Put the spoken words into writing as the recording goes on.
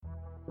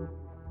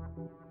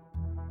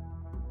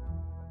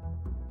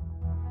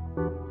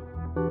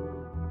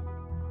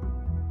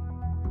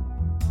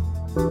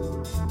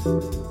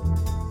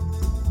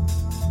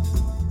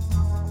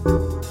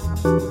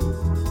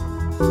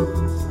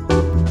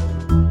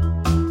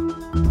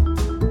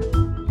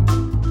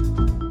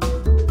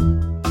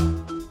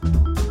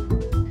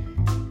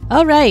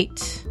All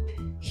right,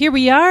 here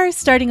we are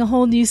starting a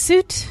whole new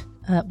suit.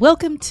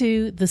 Welcome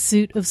to the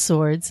Suit of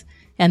Swords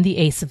and the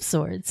Ace of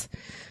Swords.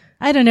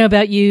 I don't know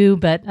about you,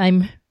 but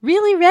I'm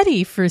really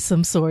ready for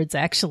some swords,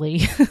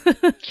 actually.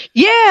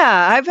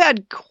 Yeah, I've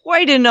had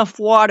quite enough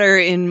water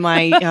in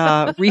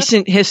my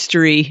recent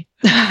history.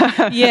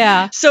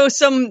 Yeah. So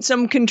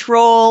some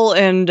control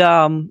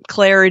and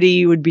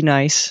clarity would be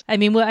nice. I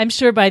mean, well, I'm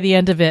sure by the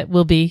end of it,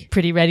 we'll be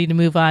pretty ready to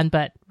move on,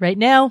 but right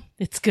now,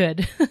 it's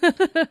good.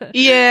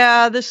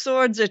 Yeah, the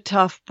swords are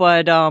tough,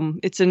 but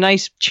it's a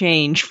nice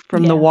change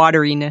from the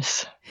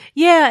wateriness.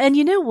 Yeah, and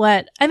you know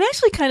what? I'm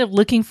actually kind of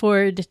looking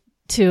forward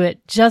to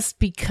it just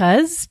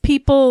because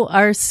people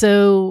are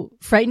so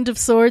frightened of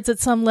swords at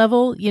some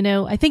level. You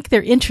know, I think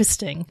they're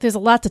interesting. There's a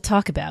lot to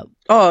talk about.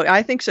 Oh,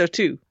 I think so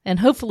too. And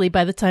hopefully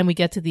by the time we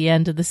get to the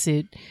end of the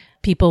suit,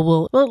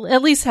 people will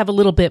at least have a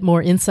little bit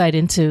more insight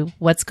into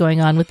what's going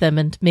on with them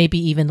and maybe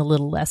even a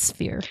little less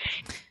fear.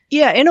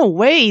 Yeah, in a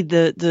way,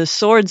 the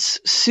swords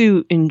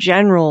suit in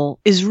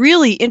general is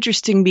really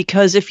interesting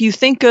because if you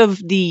think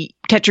of the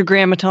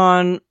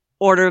Tetragrammaton,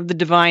 Order of the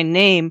Divine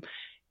Name,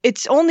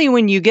 it's only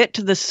when you get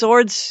to the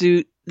sword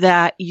suit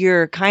that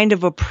you're kind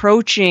of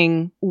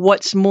approaching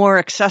what's more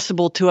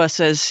accessible to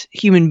us as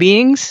human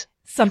beings.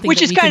 Something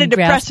which is kind of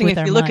depressing if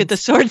you look at the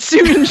sword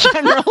suit in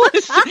general.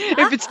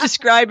 If it's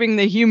describing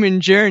the human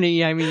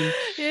journey, I mean,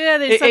 yeah,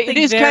 there's something it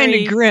is kind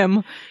of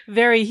grim,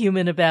 very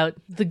human about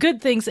the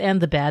good things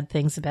and the bad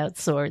things about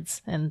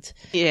swords. And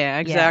yeah,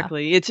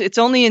 exactly. Yeah. It's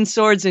only in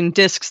Swords and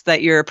Discs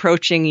that you're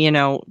approaching, you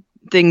know,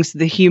 things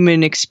the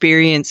human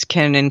experience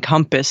can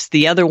encompass.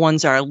 The other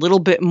ones are a little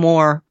bit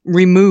more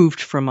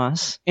removed from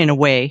us in a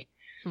way.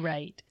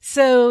 Right.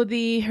 So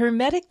the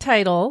Hermetic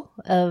title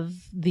of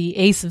the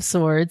Ace of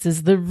Swords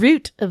is the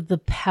root of the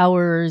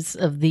powers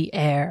of the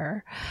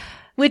air,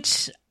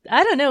 which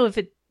I don't know if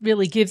it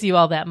really gives you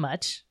all that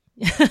much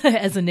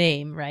as a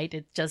name, right?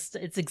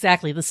 It's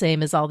exactly the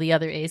same as all the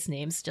other ace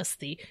names, just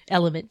the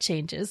element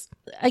changes.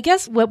 I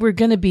guess what we're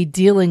going to be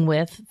dealing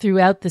with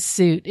throughout the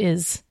suit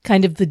is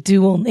kind of the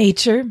dual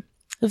nature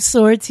of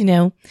swords. You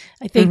know,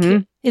 I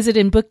think, is it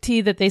in Book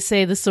T that they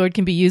say the sword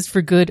can be used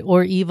for good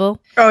or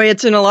evil? Oh,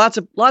 it's in lots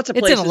of places.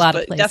 It's in a lot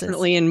of places.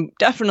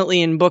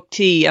 Definitely in Book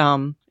T,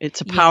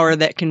 it's a power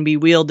that can be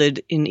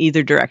wielded in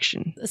either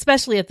direction.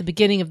 Especially at the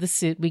beginning of the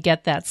suit, we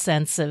get that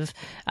sense of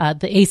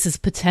the ace's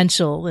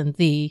potential and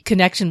the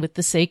connection with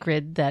the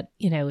sacred that,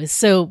 you know, is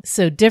so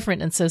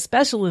different and so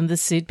special in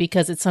this suit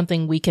because it's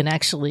something we can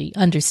actually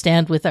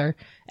understand with our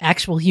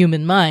actual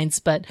human minds.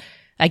 But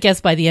I guess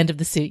by the end of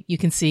the suit, you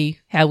can see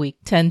how we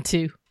tend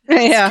to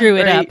screw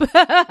it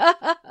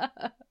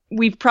up.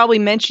 We've probably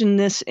mentioned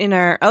this in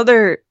our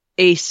other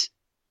ace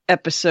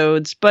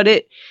episodes, but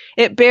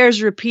it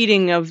bears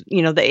repeating of,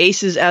 you know, the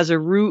aces as a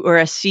root or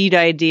a seed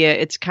idea.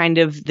 It's kind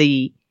of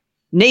the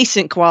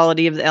nascent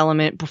quality of the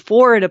element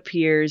before it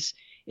appears.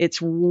 It's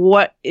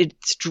what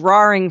it's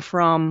drawing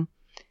from.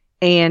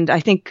 And I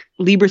think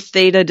Liber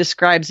Theta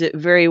describes it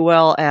very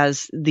well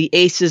as the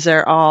aces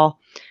are all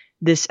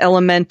this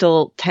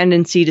elemental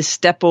tendency to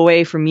step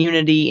away from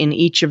unity in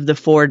each of the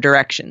four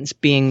directions,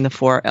 being the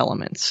four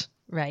elements.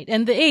 Right.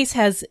 And the ace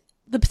has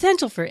the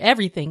potential for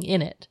everything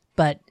in it,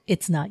 but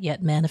it's not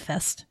yet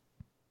manifest.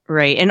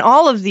 Right. And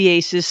all of the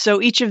aces,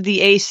 so each of the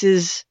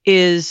aces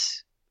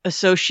is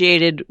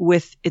associated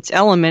with its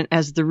element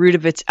as the root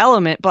of its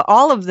element, but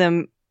all of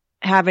them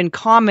have in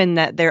common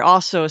that they're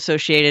also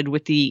associated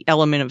with the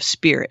element of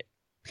spirit.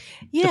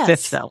 Yes. The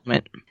fifth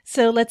element.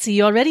 So let's see,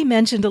 you already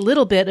mentioned a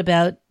little bit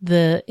about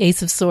the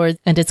Ace of Swords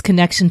and its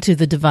connection to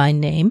the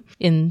divine name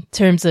in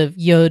terms of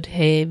Yod,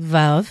 He,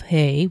 Vav,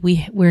 He.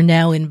 We're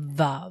now in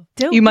Vav.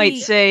 Might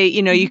say,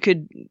 you know, you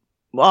could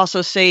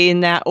also say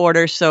in that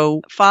order.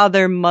 So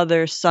father,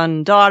 mother,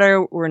 son,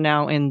 daughter, we're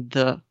now in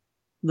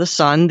the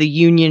son, the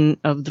union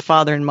of the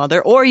father and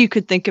mother. Or you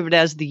could think of it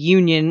as the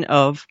union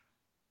of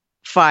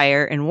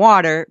fire and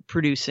water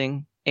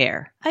producing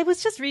air. I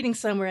was just reading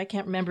somewhere, I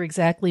can't remember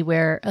exactly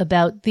where,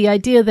 about the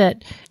idea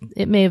that,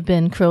 it may have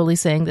been Crowley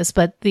saying this,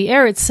 but the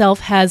air itself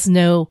has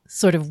no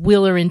sort of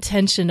will or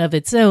intention of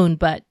its own,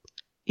 but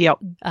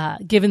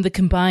given the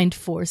combined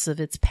force of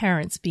its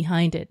parents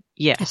behind it,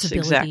 its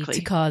ability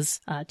to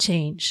cause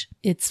change,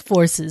 its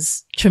force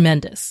is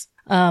tremendous.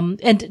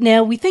 And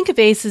now we think of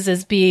aces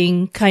as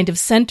being kind of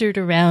centered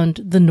around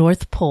the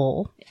North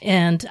Pole.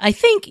 And I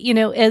think, you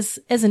know, as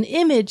an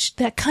image,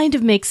 that kind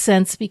of makes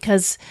sense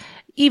because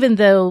even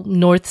though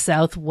north,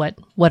 south, what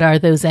are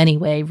those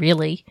anyway,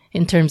 really,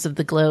 in terms of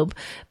the globe,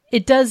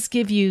 it does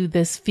give you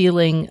this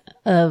feeling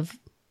of,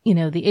 you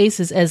know, the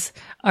aces as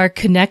our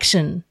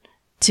connection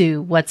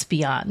to what's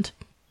beyond,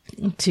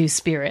 to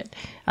spirit,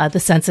 the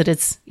sense that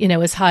it's, you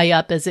know, as high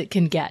up as it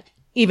can get.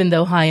 even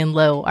though high and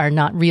low are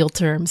not real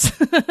terms.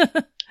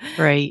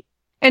 Right.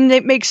 And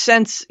it makes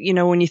sense,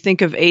 when you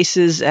think of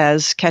aces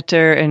as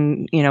Keter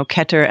and,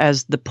 Keter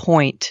as the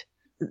point,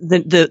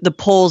 the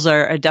poles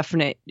are a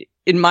definite,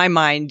 in my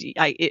mind,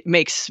 it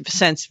makes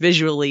sense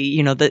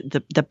visually,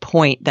 the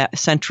point, that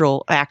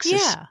central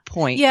axis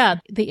point. Yeah.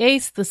 The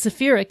ace, the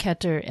Sephira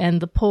Keter,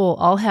 and the pole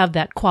all have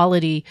that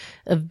quality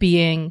of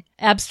being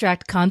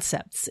abstract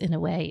concepts in a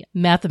way,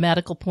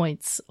 mathematical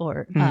points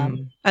or,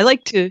 I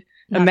like to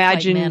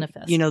imagine,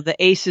 the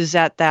ace is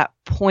at that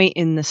point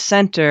in the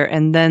center,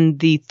 and then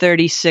the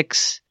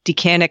 36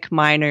 Decanic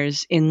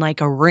minors in like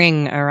a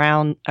ring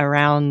around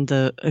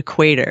the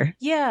equator.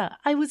 Yeah,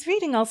 I was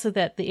reading also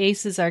that the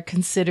aces are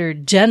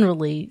considered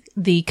generally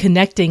the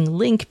connecting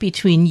link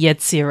between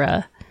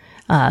Yetzirah,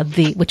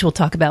 which we'll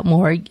talk about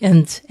more,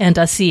 and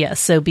Asiya.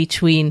 So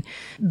between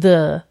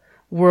the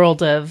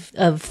world of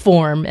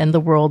form and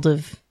the world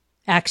of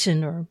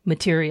action or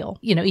material,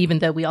 even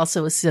though we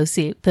also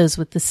associate those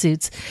with the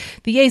suits.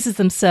 The aces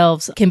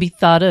themselves can be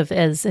thought of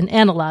as an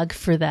analog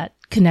for that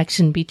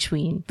connection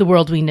between the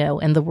world we know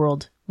and the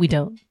world we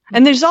don't.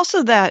 And there's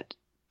also that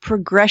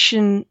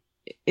progression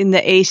in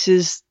the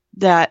aces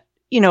that,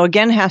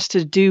 again, has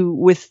to do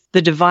with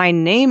the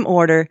divine name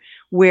order,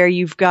 where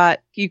you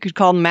could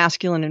call them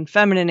masculine and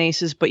feminine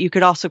aces, but you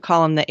could also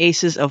call them the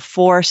aces of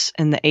force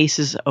and the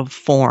aces of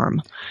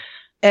form.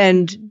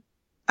 And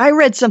I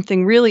read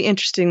something really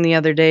interesting the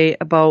other day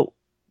about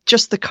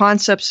just the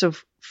concepts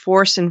of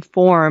force and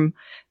form,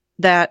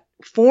 that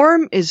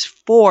form is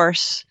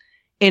force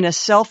in a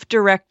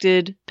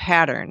self-directed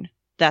pattern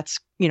that's,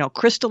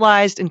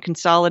 crystallized and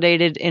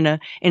consolidated in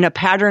a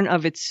pattern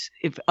of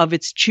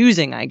its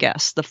choosing, I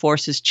guess. The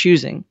force is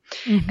choosing.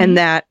 Mm-hmm. And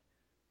that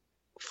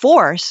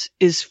force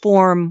is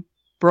form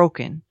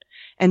broken.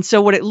 And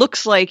so what it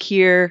looks like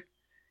here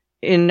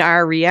in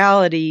our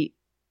reality,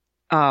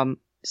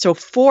 so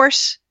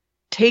force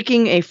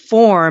taking a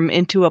form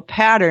into a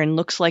pattern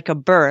looks like a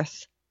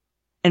birth,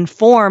 and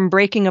form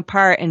breaking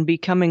apart and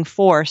becoming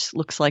force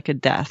looks like a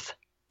death.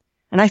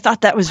 And I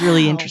thought that was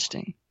really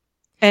interesting.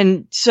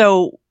 And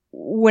so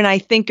when I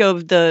think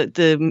of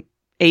the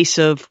Ace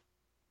of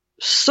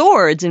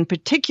Swords in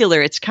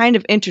particular, it's kind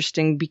of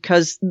interesting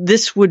because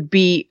this would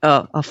be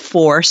a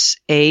force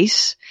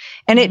ace,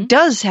 and it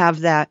does have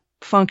that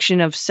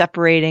function of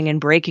separating and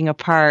breaking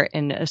apart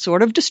and a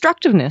sort of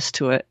destructiveness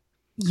to it.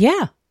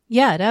 Yeah.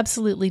 Yeah, it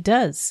absolutely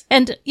does.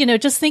 And,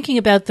 just thinking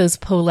about those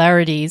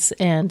polarities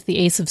and the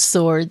Ace of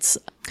Swords,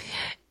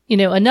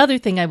 another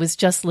thing I was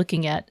just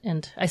looking at,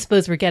 and I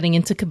suppose we're getting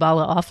into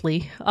Kabbalah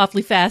awfully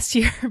fast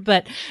here,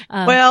 but...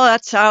 well,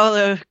 that's how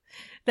the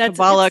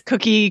Kabbalah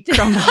cookie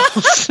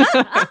crumbles.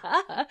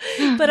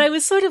 But I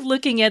was sort of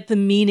looking at the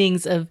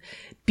meanings of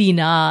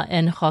Binah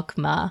and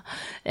Chokmah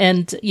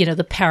and,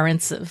 the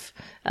parents of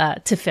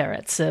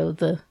Tiferet. So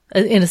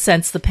in a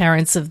sense, the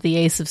parents of the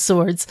Ace of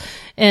Swords.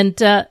 And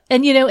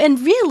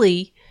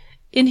really,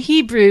 in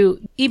Hebrew,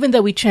 even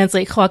though we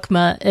translate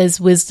Chokmah as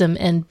wisdom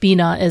and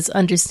Binah as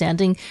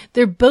understanding,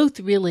 they're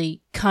both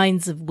really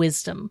kinds of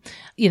wisdom,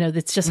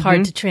 that's just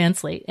hard to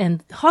translate.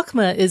 And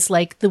Chokmah is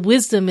like the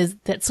wisdom is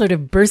that sort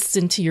of bursts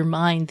into your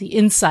mind, the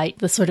insight,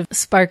 the sort of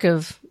spark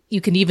of,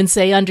 you can even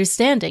say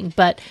understanding,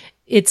 but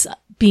it's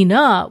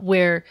Binah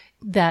where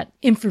that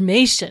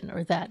information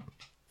or that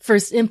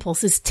first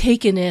impulse is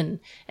taken in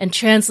and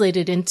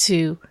translated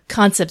into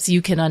concepts you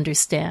can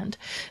understand.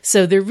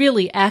 So they're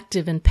really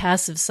active and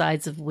passive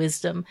sides of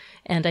wisdom.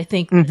 And I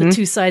think the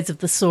two sides of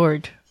the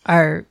sword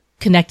are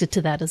connected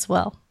to that as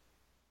well.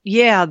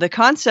 Yeah, the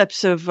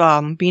concepts of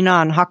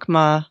Binah and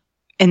Chokmah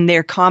and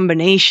their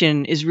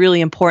combination is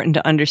really important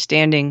to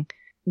understanding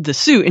the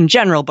suit in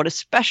general, but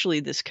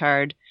especially this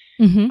card.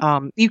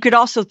 You could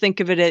also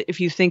think of it if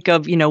you think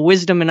of,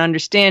 wisdom and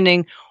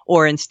understanding,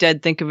 or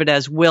instead think of it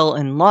as will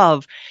and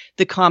love.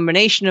 The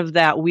combination of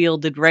that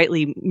wielded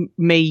rightly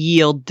may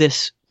yield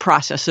this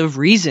process of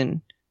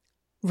reason.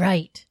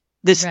 Right.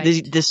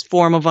 This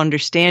form of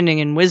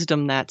understanding and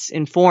wisdom that's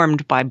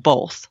informed by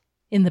both.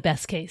 In the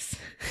best case.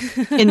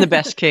 In the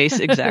best case,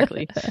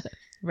 exactly.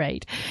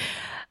 Right.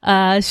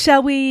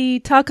 Shall we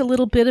talk a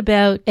little bit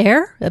about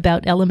air,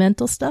 about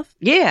elemental stuff?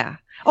 Yeah.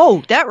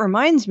 Oh, that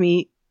reminds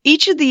me.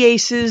 Each of the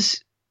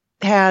aces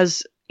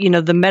has,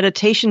 the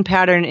meditation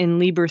pattern in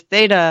Liber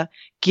Theta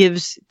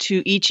gives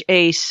to each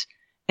ace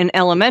an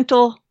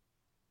elemental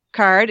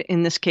card.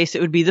 In this case,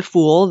 it would be the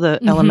Fool, the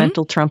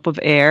elemental trump of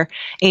air,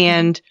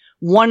 and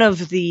one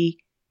of the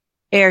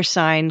air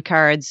sign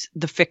cards,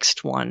 the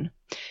fixed one.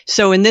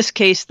 So in this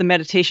case, the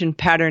meditation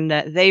pattern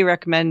that they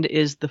recommend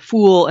is the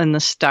Fool and the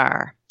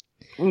Star.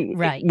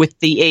 Right. With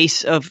the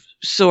Ace of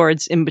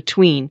Swords in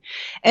between.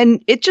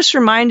 And it just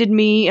reminded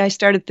me, I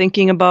started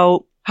thinking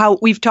about how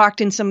we've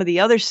talked in some of the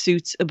other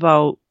suits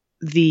about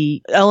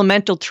the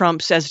elemental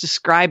trumps as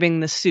describing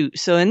the suit.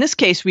 So in this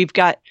case, we've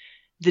got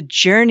the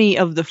journey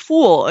of the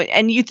Fool.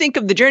 And you think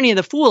of the journey of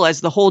the Fool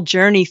as the whole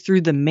journey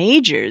through the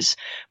majors,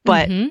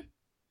 but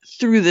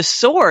through the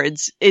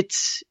swords,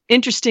 it's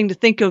interesting to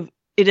think of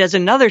it as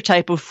another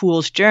type of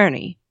Fool's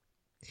journey.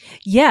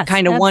 Yes.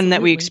 Kind of one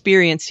that we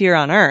experience here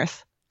on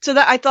Earth. So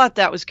that I thought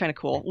that was kind of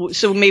cool.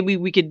 So maybe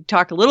we could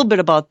talk a little bit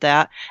about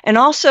that. And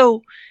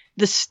also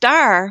the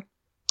star.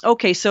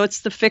 Okay, so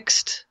it's the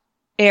fixed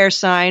air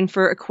sign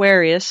for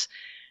Aquarius.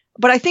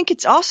 But I think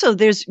it's also,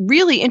 there's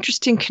really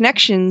interesting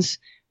connections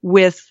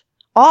with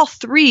all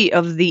three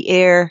of the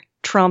air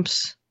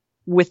trumps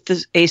with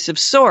the Ace of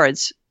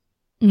Swords,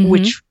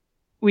 which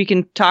we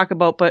can talk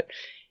about. But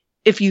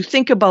if you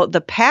think about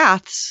the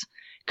paths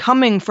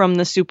coming from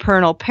the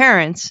supernal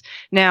parents,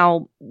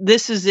 now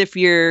this is if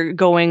you're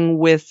going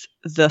with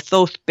the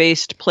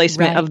Thoth-based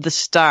placement of the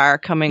star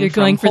coming from You're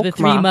going for the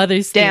three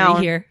mothers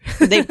down here.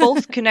 They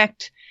both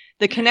connect.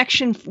 The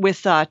connection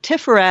with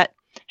Tiferet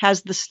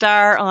has the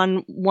star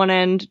on one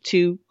end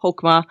to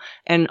Hokmah,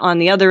 and on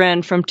the other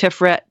end from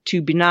Tiferet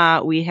to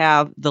Binah, we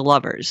have the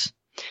lovers.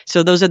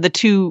 So those are the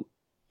two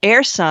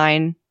air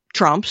sign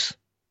trumps.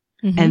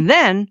 And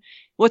then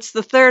what's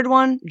the third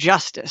one?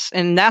 Justice.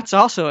 And that's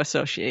also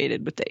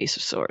associated with the Ace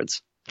of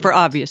Swords for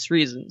obvious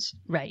reasons.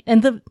 Right.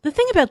 And the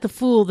thing about the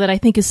Fool that I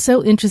think is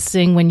so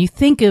interesting when you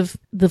think of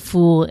the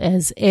Fool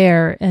as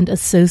air and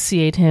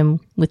associate him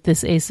with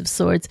this Ace of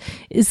Swords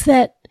is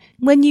that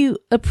when you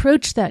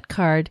approach that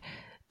card,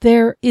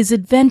 there is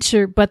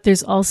adventure, but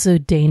there's also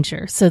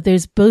danger. So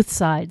there's both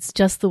sides,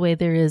 just the way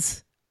there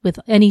is with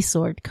any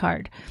sword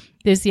card.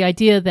 There's the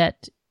idea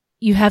that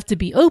you have to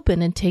be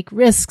open and take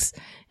risks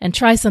and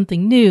try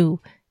something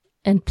new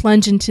and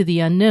plunge into the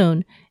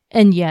unknown.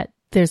 And yet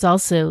there's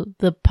also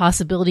the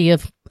possibility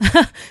of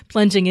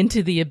plunging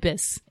into the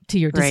abyss to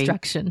your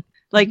destruction.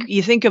 Like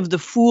you think of the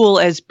Fool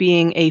as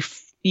being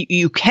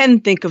you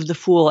can think of the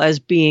Fool as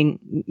being,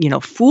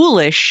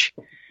 foolish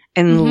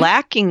and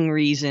lacking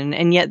reason,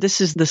 and yet this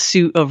is the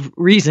suit of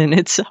reason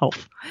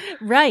itself.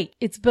 Right.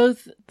 It's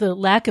both the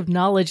lack of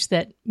knowledge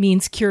that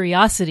means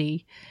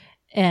curiosity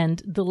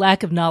and the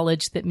lack of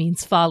knowledge that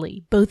means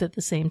folly, both at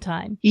the same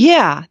time.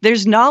 Yeah.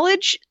 There's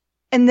knowledge,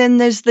 and then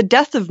there's the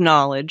death of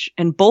knowledge,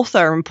 and both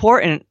are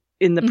important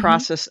in the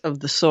process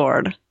of the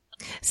sword.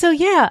 So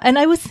yeah, and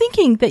I was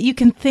thinking that you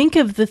can think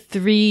of the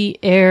three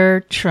air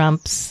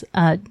trumps,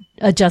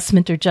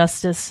 adjustment or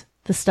justice,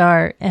 the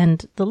star,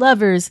 and the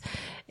lovers,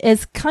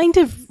 as kind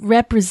of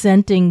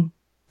representing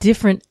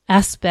different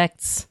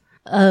aspects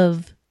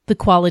of the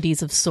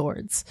qualities of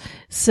swords.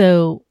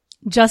 So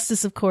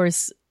justice, of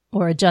course,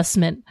 or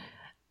adjustment,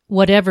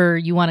 whatever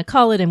you want to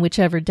call it and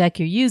whichever deck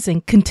you're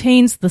using,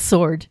 contains the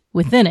sword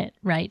within it,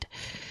 right?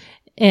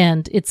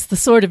 And it's the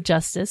sword of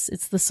justice.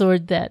 It's the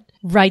sword that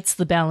rights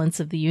the balance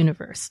of the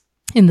universe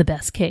in the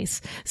best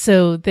case.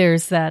 So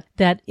there's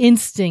that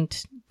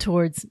instinct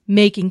towards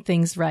making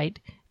things right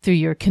through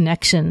your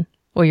connection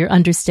or your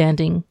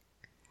understanding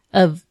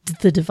of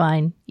the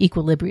divine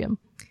equilibrium.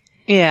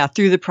 Yeah,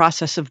 through the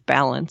process of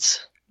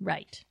balance.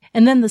 Right.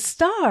 And then the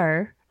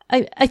star,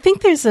 I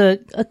think there's a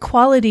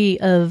quality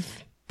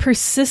of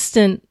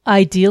persistent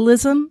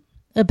idealism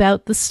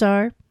about the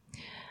star.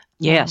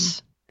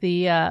 Yes.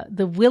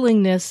 The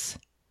willingness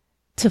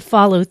to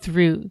follow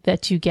through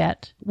that you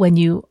get when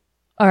you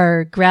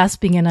are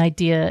grasping an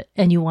idea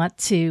and you want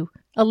to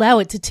allow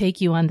it to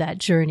take you on that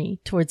journey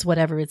towards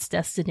whatever its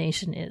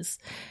destination is.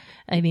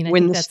 I mean,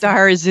 when the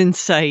star is in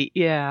sight.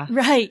 Yeah.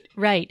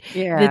 Right.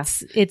 Yeah.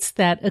 It's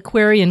that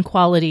Aquarian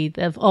quality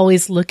of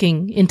always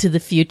looking into the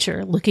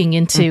future, looking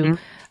into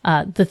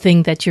the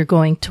thing that you're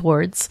going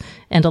towards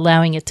and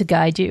allowing it to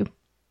guide you.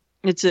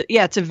 It's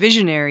a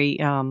visionary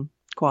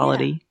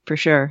quality for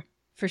sure.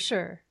 For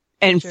sure.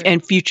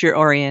 And future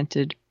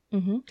oriented.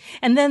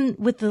 And then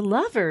with the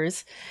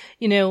lovers,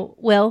 in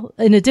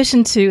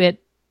addition to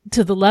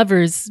the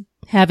lovers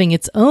having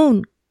its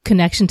own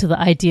connection to the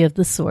idea of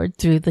the sword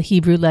through the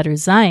Hebrew letter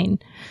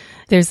Zayin,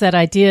 there's that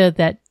idea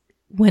that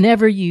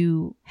whenever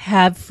you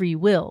have free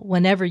will,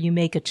 whenever you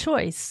make a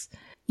choice,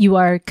 you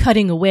are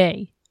cutting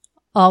away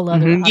all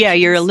other options. Yeah,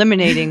 you're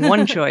eliminating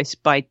one choice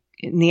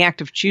in the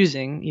act of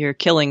choosing, you're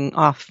killing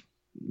off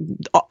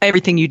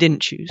everything you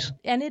didn't choose.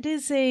 And it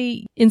is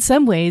in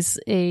some ways,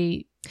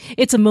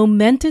 it's a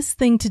momentous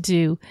thing to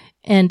do.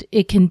 And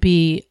it can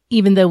be,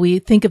 even though we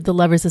think of the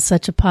lovers as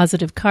such a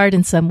positive card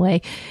in some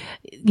way,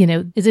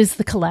 it is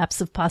the collapse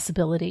of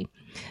possibility.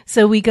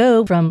 So we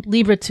go from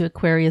Libra to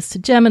Aquarius to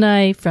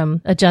Gemini,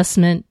 from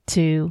adjustment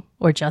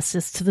or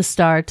justice to the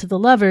star to the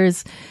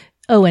lovers.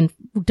 Oh, and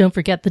don't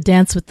forget the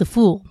dance with the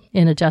Fool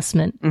in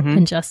adjustment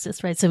and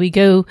justice, right? So we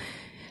go,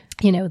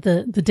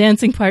 the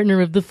dancing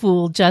partner of the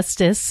Fool,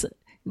 justice,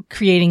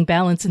 creating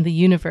balance in the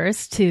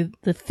universe, to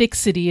the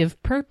fixity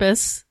of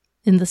purpose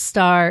in the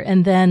star,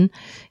 and then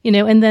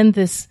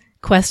this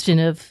question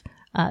of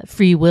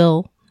free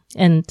will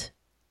and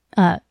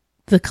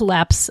the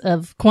collapse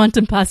of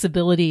quantum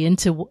possibility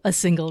into a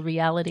single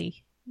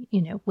reality,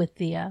 with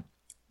the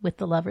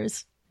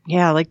lovers.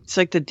 Yeah, it's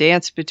like the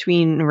dance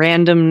between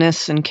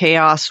randomness and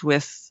chaos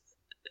with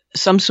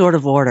some sort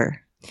of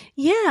order.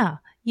 Yeah.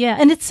 Yeah.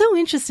 And it's so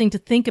interesting to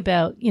think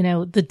about,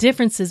 the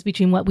differences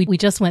between what we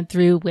just went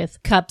through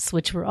with Cups,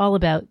 which were all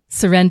about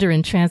surrender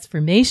and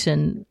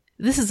transformation.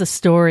 This is a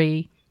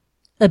story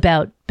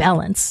about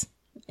balance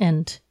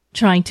and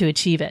trying to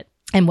achieve it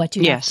and what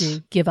you have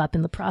to give up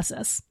in the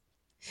process.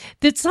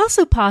 It's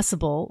also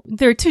possible.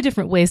 There are two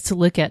different ways to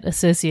look at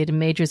associated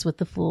majors with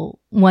the Fool.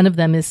 One of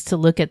them is to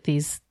look at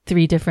these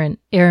 3 different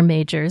air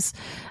majors,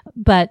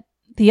 but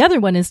the other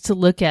one is to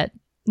look at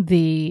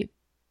the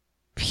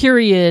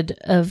period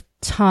of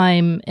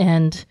time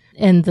and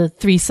the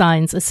 3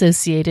 signs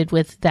associated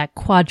with that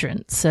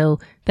quadrant. So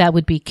that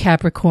would be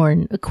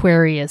Capricorn,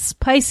 Aquarius,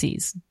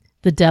 Pisces,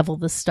 the devil,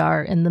 the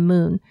star, and the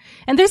moon.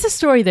 And there's a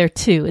story there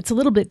too. It's a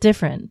little bit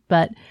different,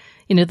 but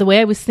the way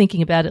I was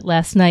thinking about it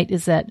last night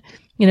is that,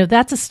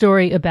 that's a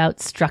story about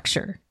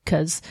structure,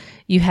 because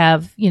you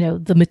have,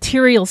 the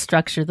material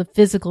structure, the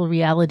physical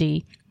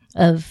reality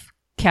of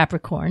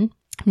Capricorn,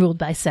 ruled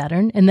by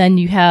Saturn. And then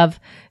you have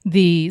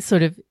the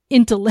sort of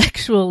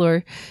intellectual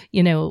or,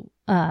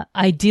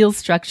 ideal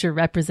structure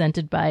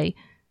represented by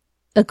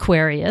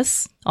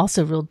Aquarius,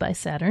 also ruled by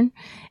Saturn.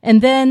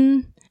 And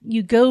then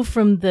you go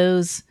from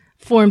those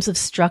forms of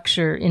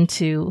structure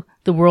into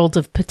the world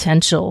of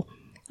potential,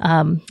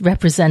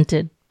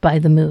 represented by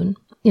the moon.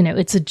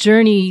 It's a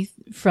journey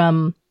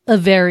from a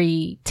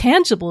very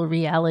tangible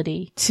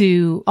reality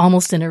to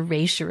almost an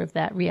erasure of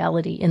that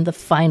reality in the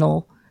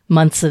final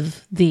months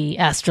of the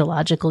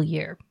astrological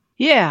year.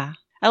 Yeah,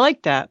 I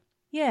like that.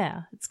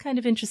 Yeah, it's kind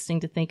of interesting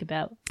to think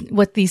about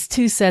what these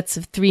 2 sets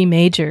of 3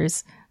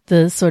 majors,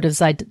 the sort of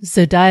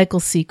zodiacal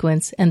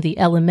sequence and the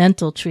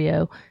elemental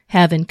trio,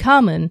 have in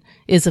common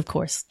is, of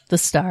course, the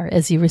star,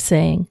 as you were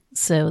saying.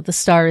 So the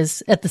star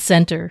is at the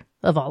center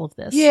of all of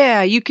this.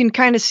 Yeah, you can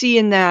kind of see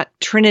in that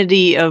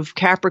trinity of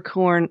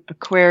Capricorn,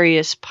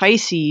 Aquarius,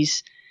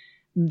 Pisces,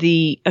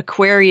 the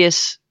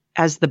Aquarius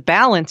as the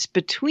balance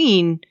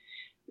between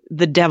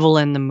the devil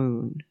and the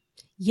moon.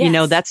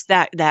 Yes. That's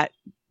that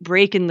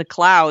break in the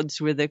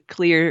clouds where the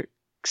clear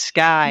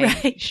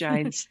sky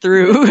shines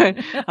through,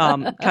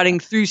 cutting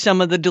through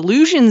some of the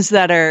delusions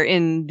that are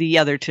in the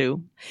other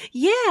 2.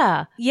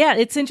 Yeah. Yeah.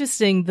 It's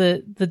interesting.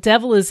 The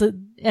devil is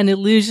an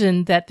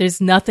illusion that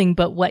there's nothing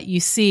but what you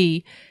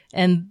see.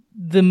 And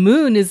the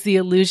moon is the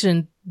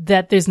illusion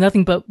that there's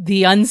nothing but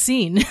the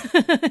unseen.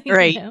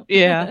 Right.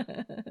 Yeah.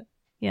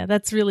 Yeah.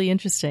 That's really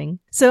interesting.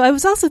 So I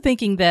was also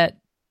thinking that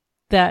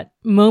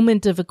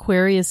moment of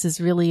Aquarius is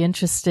really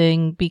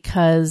interesting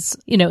because,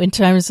 in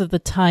terms of the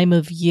time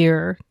of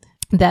year,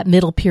 that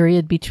middle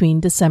period between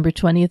December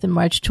 20th and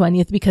March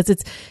 20th, because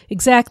it's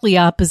exactly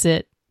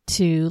opposite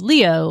to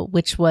Leo,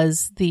 which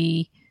was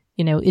the,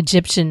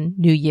 Egyptian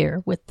New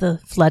Year with the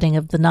flooding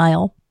of the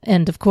Nile.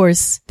 And of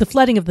course, the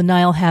flooding of the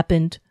Nile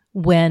happened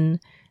when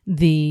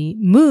the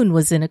moon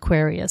was in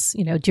Aquarius,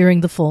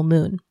 during the full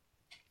moon.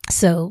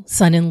 So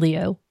sun in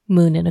Leo,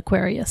 moon in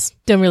Aquarius.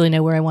 Don't really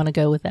know where I want to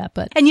go with that,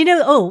 but, and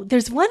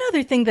there's one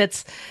other thing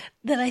that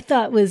I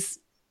thought was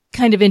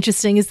kind of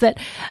interesting is that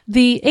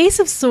the Ace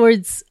of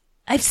Swords,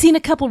 I've seen a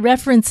couple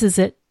references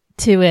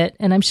to it,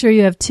 and I'm sure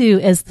you have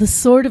too, as the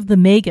sword of the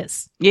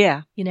Magus.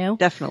 Yeah.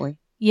 Definitely.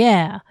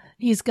 Yeah.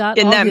 He's got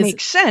and that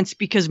makes sense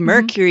because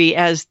Mercury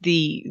as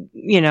the,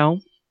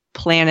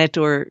 planet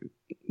or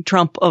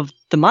trump of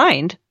the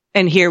mind.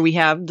 And here we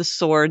have the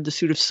sword, the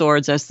suit of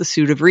swords as the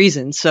suit of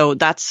reason. So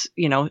that's,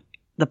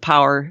 the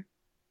power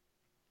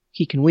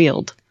he can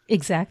wield.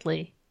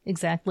 Exactly.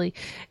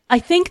 I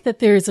think that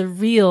there is a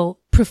real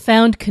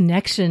profound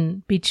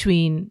connection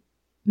between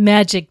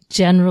magic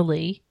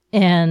generally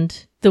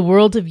and the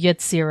world of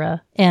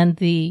Yetzirah and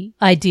the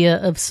idea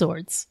of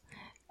swords,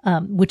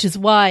 which is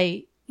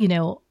why,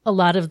 a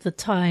lot of the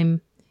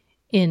time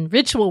in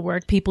ritual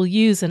work, people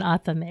use an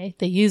athame.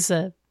 They use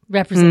a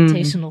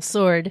representational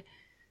sword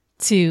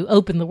to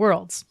open the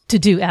worlds, to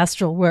do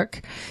astral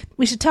work.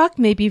 We should talk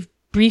maybe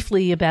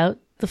briefly about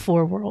the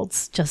 4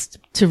 worlds, just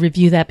to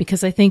review that,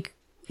 because I think,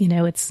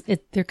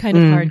 they're kind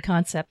of hard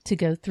concept to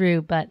go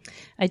through, but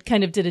I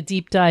kind of did a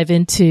deep dive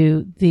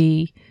into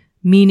the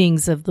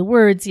meanings of the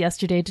words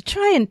yesterday to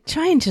try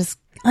and just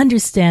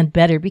understand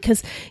better,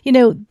 because,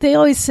 they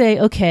always say,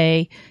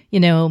 okay,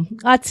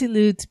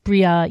 Atzilut,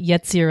 Bria,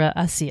 Yetzirah,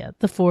 Asiya,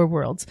 the 4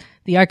 worlds,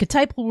 the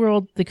archetypal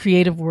world, the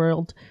creative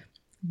world,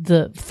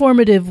 the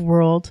formative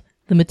world,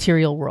 the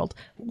material world.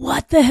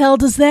 What the hell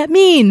does that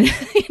mean?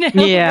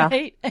 Yeah.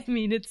 Right? I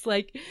mean, it's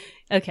like,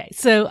 okay,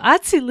 so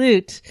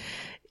Atzilut,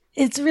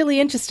 it's really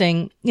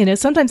interesting.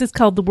 Sometimes it's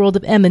called the world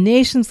of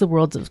emanations, the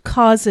world of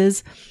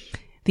causes,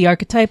 the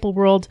archetypal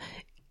world.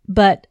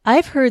 But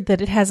I've heard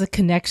that it has a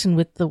connection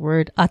with the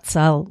word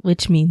Atzal,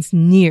 which means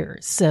near.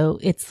 So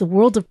it's the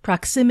world of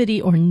proximity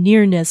or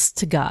nearness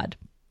to God.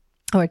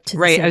 Or to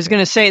right. I was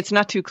going to say it's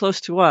not too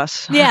close to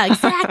us. Yeah,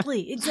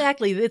 exactly.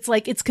 It's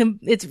like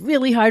it's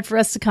really hard for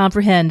us to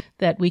comprehend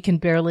that we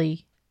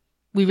really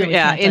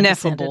can't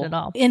understand it at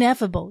all.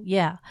 Ineffable.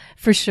 Yeah,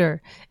 for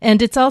sure.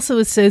 And it's also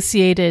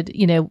associated,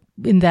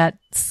 in that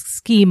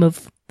scheme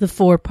of the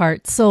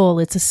 4-part soul,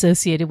 it's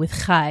associated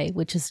with Chai,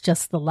 which is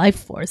just the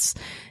life force.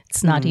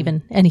 It's not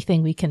even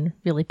anything we can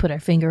really put our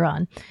finger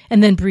on.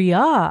 And then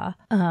Bria,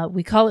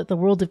 we call it the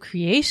world of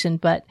creation,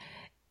 but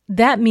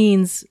that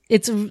means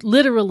it's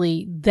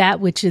literally that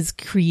which is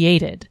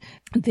created.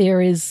 There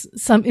is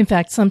in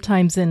fact,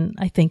 sometimes in,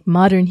 I think,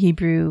 modern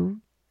Hebrew,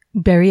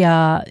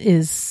 Beria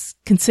is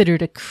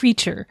considered a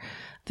creature.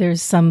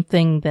 there's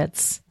something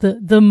that's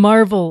the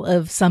marvel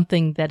of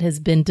something that has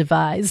been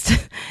devised.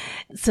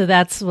 So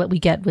that's what we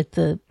get with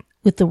the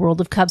World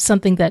of Cups,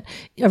 something that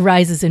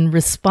arises in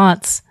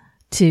response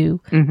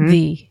to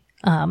the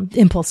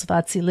impulse of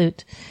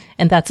Atzilut.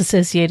 And that's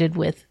associated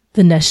with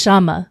the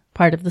neshama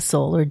part of the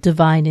soul, or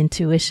divine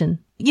intuition.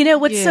 You know,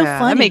 what's so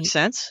funny? That makes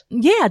sense.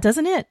 Yeah,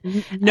 doesn't it?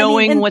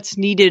 Knowing what's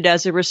needed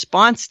as a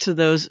response to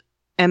those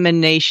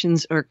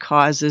emanations or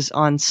causes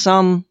on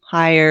some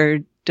higher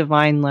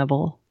divine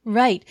level.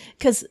 Right.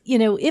 Because, you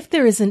know, if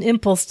there is an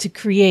impulse to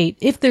create,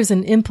 if there's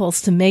an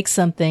impulse to make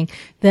something,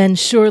 then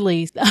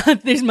surely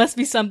there must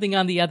be something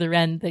on the other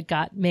end that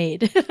got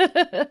made.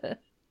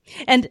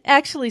 And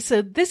actually,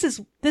 so this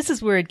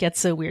is where it gets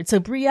so weird. So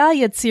Bria,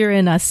 Yetzira,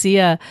 and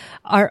Asiya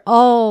are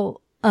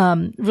all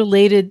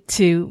related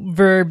to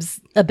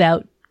verbs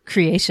about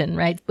creation,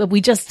 right? But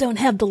we just don't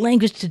have the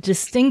language to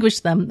distinguish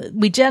them.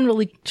 We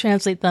generally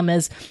translate them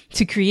as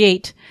to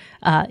create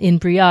in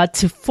Bria,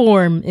 to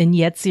form in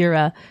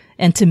Yetzira,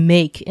 and to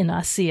make in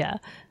Asiya.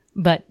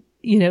 But,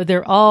 you know,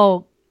 they're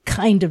all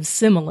kind of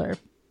similar,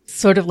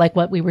 sort of like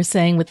what we were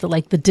saying with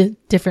the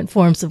different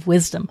forms of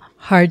wisdom.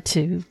 Hard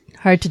to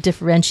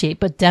differentiate,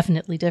 but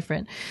definitely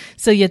different.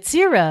 So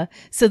Yetzira,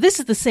 so this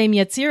is the same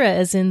Yetzira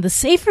as in the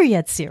Sefer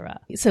Yetzira.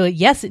 So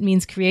yes, it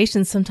means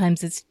creation.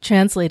 Sometimes it's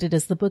translated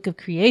as the book of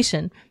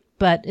creation,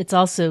 but it's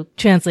also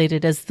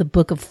translated as the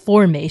book of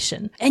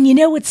formation. And you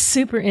know what's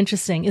super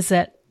interesting is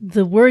that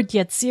the word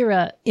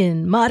Yetzira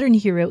in Modern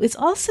Hero is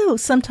also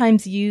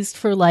sometimes used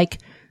for like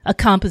a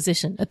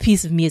composition, a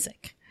piece of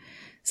music.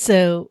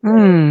 So,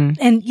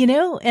 and you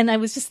know, and I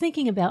was just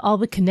thinking about all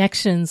the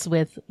connections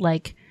with,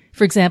 like,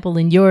 for example,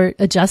 in your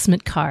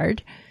adjustment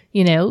card,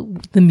 you know,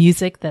 the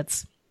music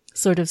that's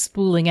sort of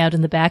spooling out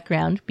in the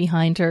background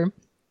behind her.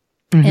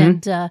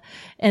 And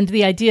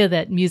the idea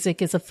that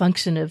music is a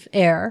function of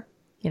air,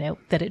 you know,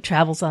 that it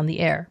travels on the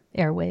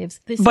airwaves.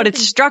 But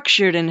it's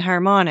structured and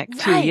harmonic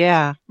too. Right,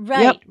 yeah.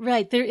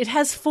 Right. There, it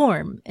has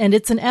form, and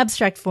it's an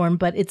abstract form,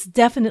 but it's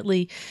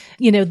definitely,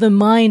 you know, the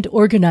mind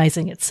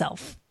organizing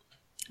itself.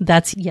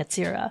 That's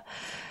Yetzira.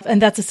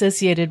 And that's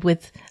associated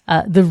with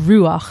the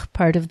Ruach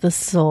part of the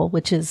soul,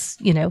 which is,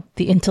 you know,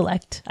 the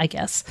intellect, I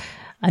guess.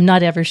 I'm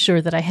not ever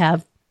sure that I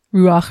have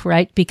Ruach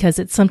right, because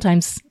it's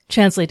sometimes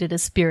translated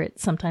as spirit,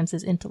 sometimes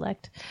as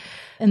intellect.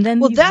 And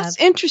then, well, that's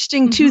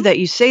interesting too that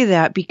you say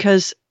that,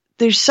 because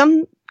there's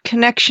some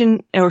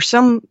connection or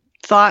some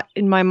thought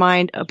in my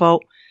mind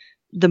about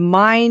the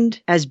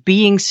mind as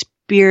being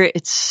spirit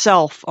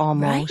itself,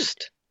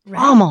 almost.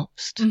 Right.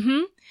 Almost.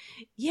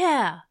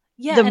 Yeah.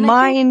 Yeah. The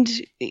mind,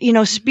 you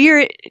know,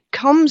 spirit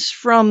comes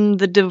from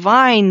the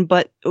divine,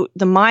 but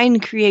the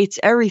mind creates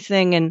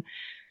everything. And,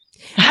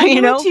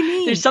 you know,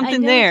 there's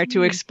something there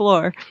to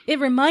explore. It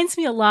reminds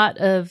me a lot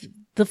of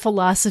the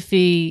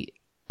philosophy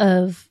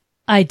of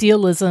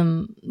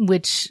idealism,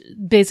 which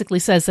basically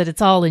says that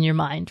it's all in your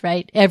mind,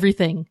 right?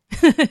 Everything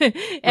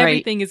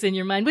is in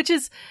your mind, which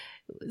is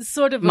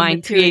sort of a mind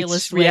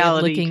materialist way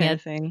of looking kind at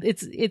of thing.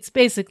 It's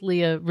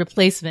basically a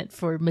replacement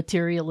for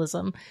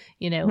materialism,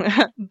 you know.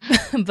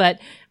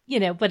 but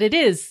it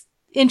is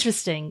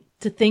interesting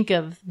to think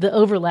of the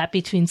overlap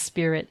between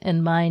spirit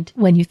and mind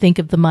when you think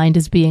of the mind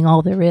as being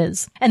all there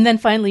is. And then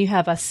finally you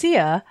have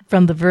Asiya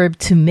from the verb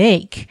to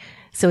make.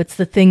 So it's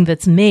the thing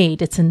that's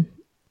made. It's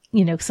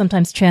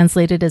sometimes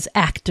translated as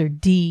act or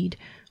deed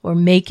or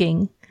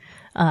making.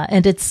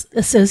 And it's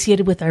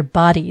associated with our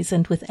bodies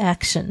and with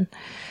action.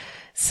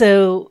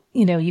 So,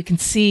 you know, you can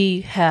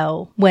see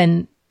how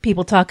when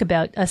people talk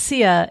about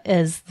Asiya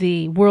as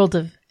the world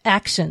of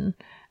action,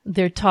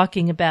 they're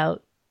talking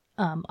about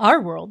our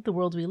world, the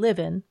world we live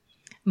in,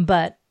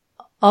 but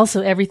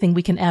also everything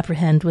we can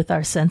apprehend with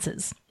our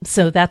senses.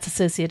 So that's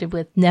associated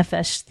with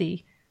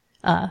nefesh,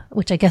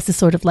 which I guess is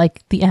sort of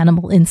like the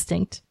animal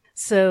instinct.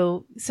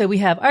 So we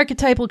have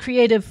archetypal,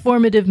 creative,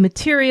 formative,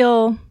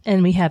 material,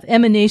 and we have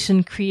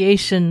emanation,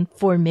 creation,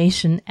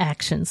 formation,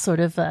 action,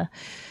 sort of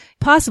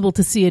possible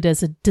to see it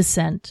as a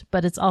descent,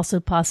 but it's also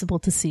possible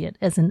to see it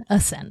as an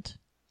ascent.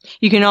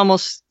 You can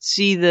almost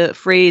see the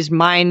phrase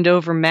mind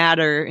over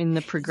matter in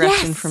the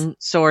progression from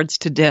swords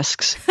to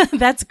discs.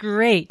 That's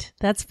great.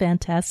 That's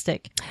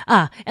fantastic.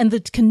 And the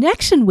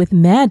connection with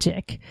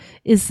magic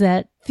is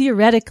that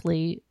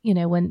theoretically, you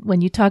know, when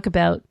you talk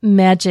about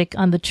magic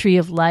on the tree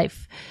of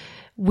life,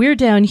 we're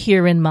down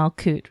here in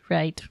Malkut,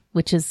 right?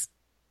 Which is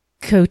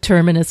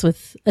coterminous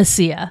with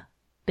Asiya,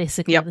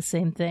 basically the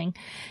same thing.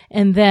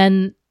 And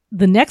then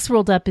the next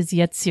world up is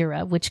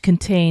Yetzira, which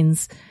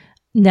contains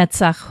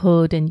Netzach,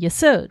 Hod, and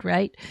Yesod,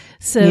 right?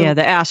 So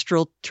the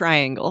astral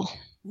triangle.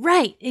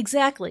 Right,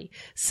 exactly.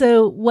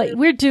 So what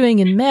we're doing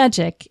in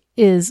magic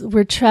is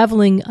we're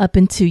traveling up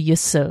into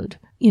Yesod,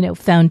 you know,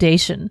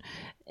 foundation,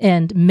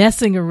 and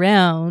messing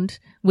around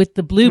with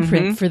the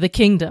blueprint for the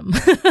kingdom,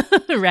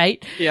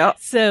 right? Yeah.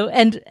 So,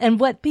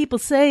 and what people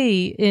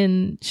say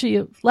in Tree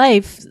of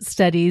Life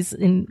studies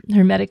in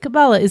Hermetic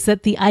Kabbalah is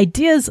that the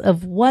ideas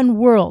of one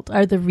world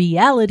are the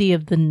reality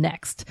of the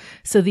next.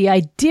 So the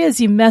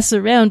ideas you mess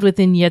around with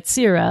in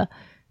Yetzira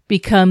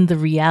become the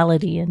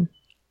reality in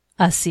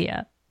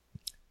Asiya.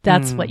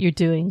 That's what you're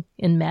doing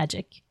in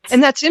magic.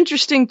 And that's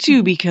interesting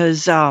too,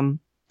 because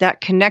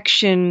that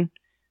connection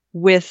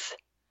with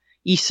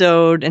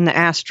Isod and the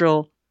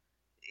astral,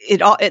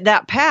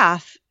 that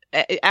path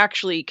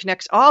actually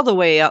connects all the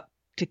way up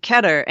to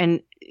Keter.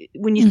 And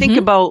when you think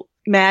about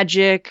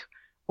magic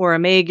or a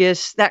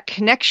magus, that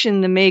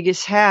connection the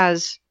magus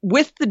has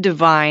with the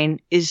divine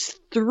is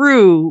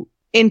through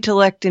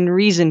intellect and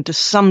reason to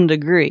some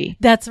degree.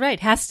 That's right.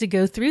 Has to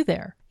go through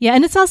there. Yeah,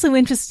 and it's also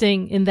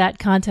interesting in that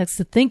context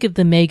to think of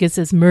the magus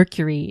as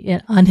Mercury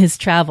on his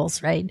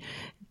travels, right?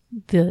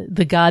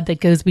 The god that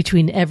goes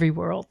between every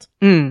world.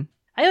 I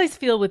always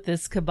feel with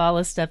this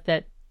Kabbalah stuff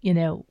that,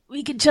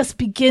 we could just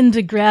begin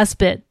to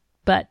grasp it,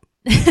 but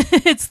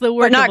it's the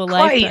work of a quite.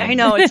 lifetime. I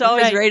know, it's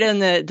always right on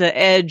the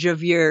edge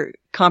of your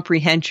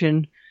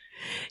comprehension.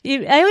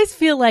 I always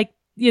feel like,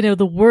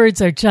 the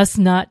words are just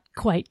not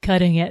quite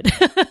cutting it.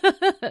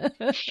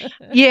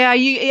 Yeah,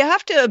 you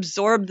have to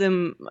absorb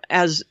them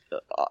as,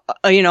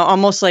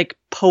 almost like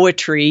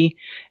poetry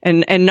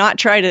and not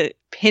try to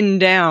pin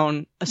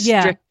down a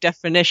strict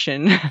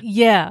definition.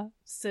 Yeah,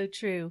 so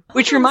true.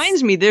 Which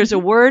reminds me, there's a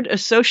word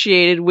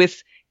associated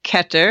with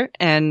Keter,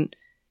 and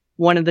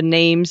one of the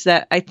names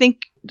that I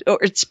think, or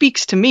it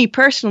speaks to me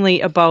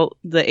personally about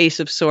the Ace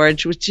of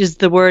Swords, which is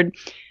the word,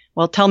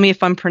 well, tell me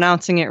if I'm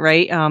pronouncing it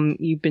right.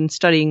 You've been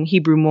studying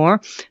Hebrew more.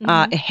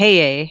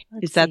 Eheie.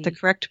 Is that the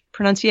correct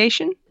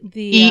pronunciation?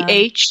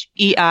 Eheieich.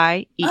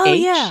 Oh,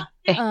 yeah.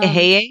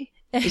 Eheie.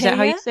 Is that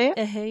how you say it?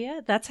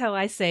 Eheia. That's how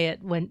I say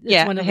it when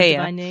it's one of the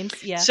divine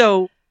names. Yeah.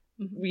 So,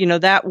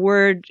 that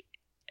word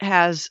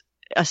has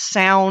a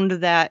sound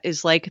that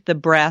is like the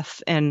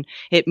breath, and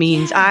it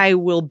means I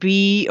will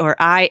be, or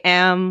I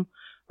am,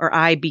 or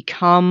I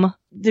become.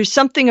 There's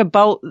something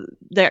about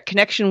that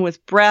connection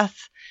with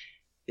breath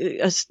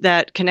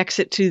that connects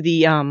it to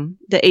the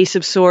Ace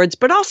of Swords,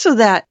 but also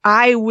that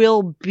I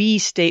will be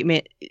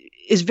statement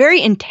is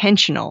very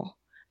intentional.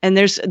 And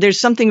there's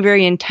something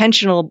very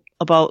intentional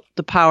about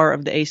the power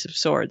of the Ace of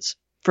Swords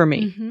for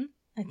me.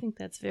 I think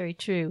that's very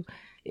true.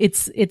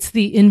 It's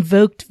the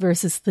invoked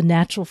versus the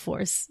natural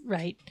force,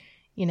 right?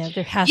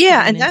 There has to be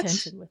an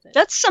intention with it.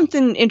 That's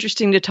something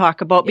interesting to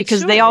talk about,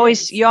 because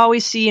you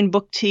always see in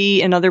Book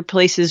T and other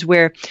places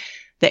where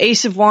the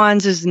Ace of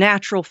Wands is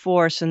natural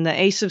force and the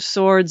Ace of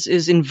Swords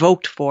is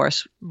invoked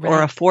force,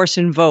 or a force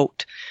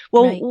invoked.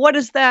 Well, what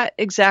does that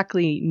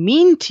exactly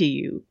mean to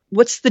you?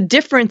 What's the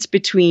difference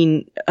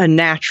between a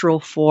natural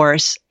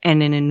force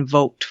and an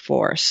invoked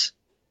force?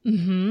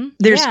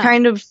 There's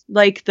kind of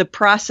like the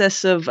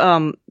process of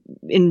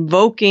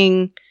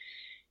invoking,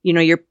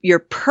 you're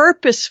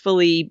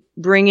purposefully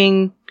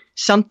bringing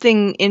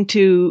something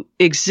into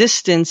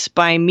existence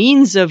by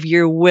means of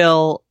your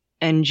will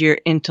and your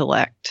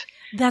intellect.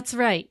 That's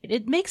right.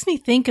 It makes me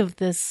think of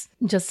this,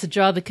 just to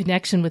draw the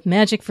connection with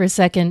magic for a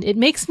second, it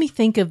makes me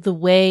think of the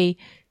way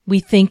we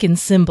think in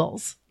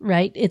symbols,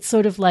 right? It's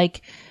sort of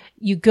like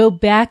you go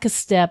back a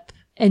step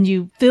and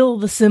you fill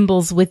the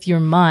symbols with your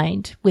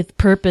mind, with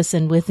purpose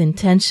and with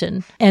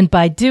intention. And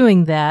by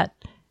doing that,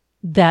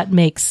 that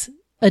makes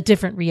a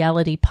different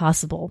reality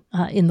possible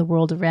in the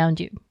world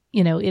around you.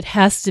 It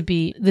has to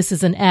be, this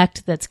is an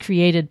act that's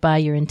created by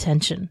your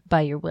intention,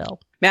 by your will.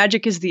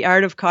 Magic is the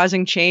art of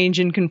causing change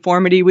in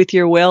conformity with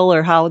your will,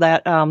 or how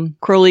that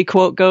Crowley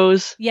quote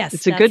goes. Yes.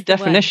 It's a good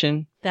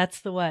definition. That's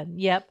the one.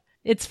 Yep.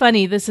 It's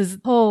funny. This is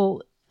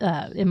whole,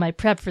 in my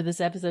prep for this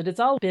episode, it's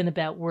all been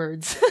about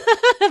words,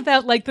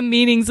 about like the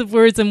meanings of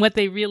words and what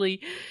they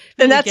really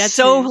and that's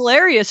so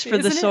hilarious for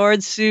the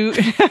sword suit.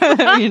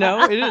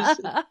 It is.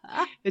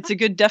 It's a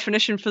good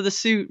definition for the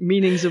suit,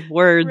 meanings of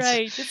words.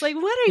 Right. It's like,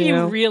 what are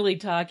you really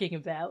talking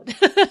about?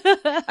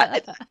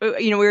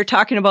 We were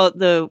talking about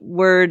the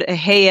word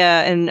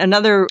Eheia, and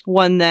another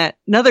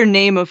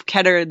name of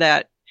Keter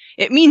that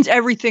it means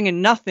everything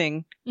and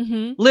nothing,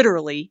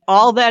 literally.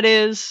 All that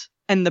is,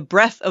 and the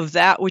breath of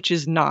that which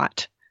is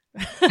not.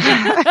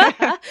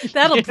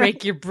 That'll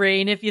break your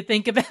brain if you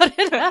think about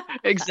it.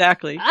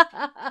 Exactly.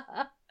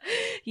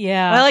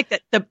 Yeah. I like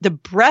that. The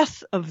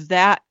breath of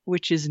that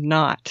which is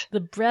not. The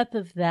breath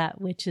of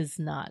that which is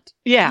not.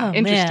 Yeah.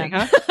 Interesting,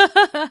 huh?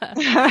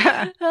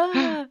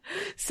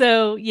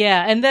 So,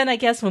 yeah. And then I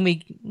guess when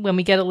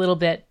we get a little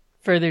bit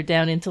further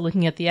down into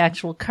looking at the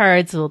actual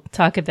cards, we'll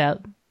talk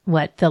about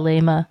what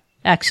Thelema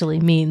actually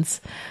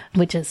means,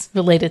 which is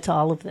related to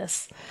all of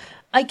this.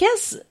 I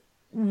guess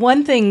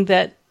one thing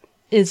that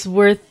is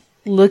worth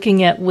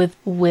looking at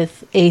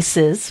with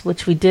aces,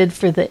 which we did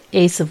for the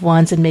Ace of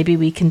Wands, and maybe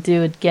we can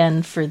do it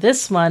again for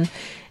this one,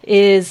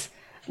 is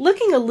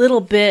looking a little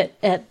bit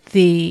at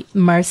the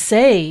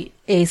Marseille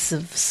Ace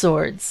of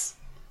Swords,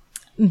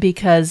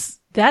 because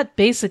that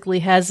basically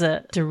has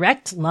a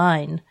direct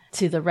line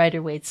to the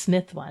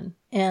Rider-Waite-Smith one.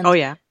 And,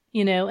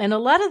 and a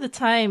lot of the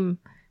time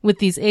with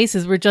these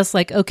aces, we're just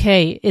like,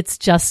 okay, it's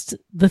just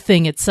the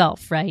thing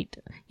itself, right?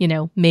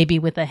 Maybe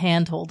with a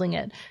hand holding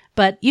it.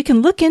 But you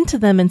can look into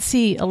them and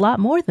see a lot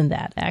more than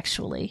that,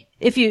 actually.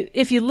 If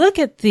you look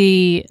at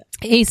the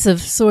Ace of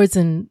Swords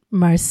in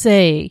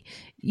Marseille,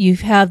 you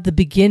have the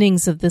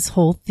beginnings of this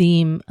whole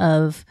theme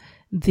of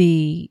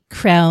the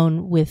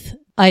crown with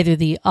either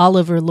the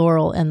olive or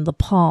laurel and the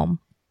palm.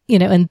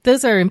 And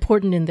those are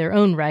important in their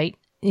own right,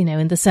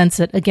 in the sense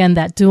that, again,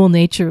 that dual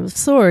nature of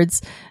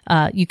swords,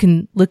 you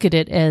can look at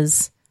it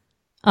as,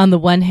 on the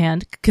one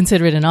hand,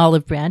 consider it an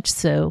olive branch,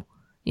 so,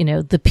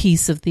 the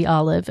piece of the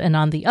olive, and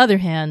on the other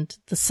hand,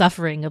 the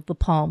suffering of the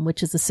palm,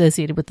 which is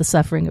associated with the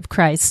suffering of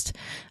Christ.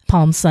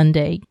 Palm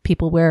Sunday,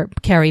 people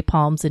carry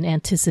palms in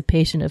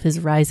anticipation of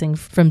his rising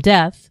from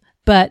death.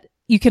 But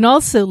you can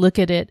also look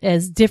at it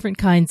as different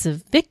kinds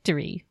of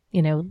victory.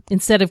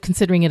 Instead of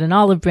considering it an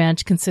olive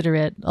branch, consider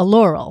it a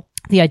laurel.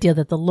 The idea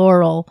that the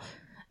laurel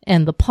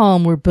and the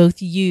palm were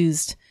both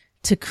used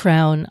to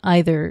crown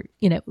either,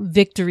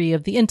 victory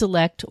of the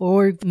intellect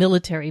or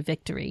military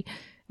victory,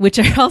 which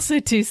are also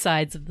two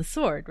sides of the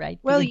sword, right?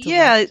 Well,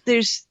 yeah,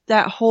 there's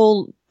that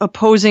whole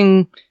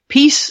opposing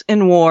peace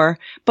and war,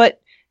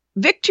 but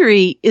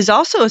victory is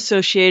also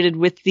associated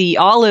with the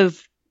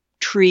olive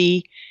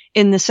tree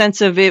in the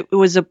sense of it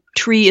was a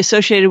tree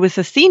associated with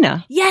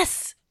Athena.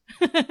 Yes.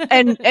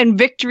 and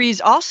victory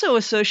is also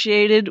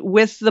associated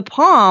with the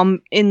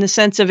palm in the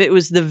sense of it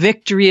was the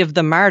victory of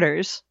the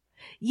martyrs.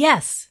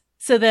 Yes.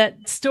 So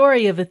that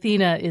story of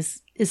Athena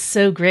is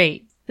so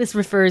great. This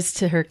refers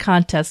to her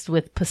contest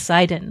with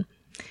Poseidon,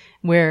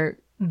 where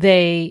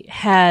they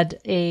had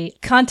a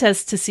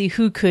contest to see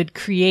who could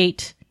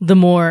create the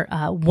more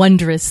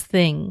wondrous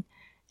thing.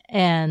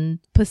 And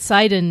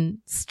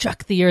Poseidon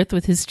struck the earth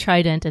with his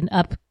trident, and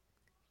up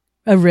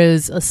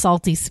arose a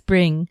salty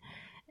spring.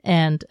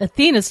 And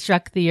Athena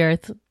struck the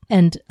earth,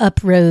 and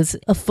up rose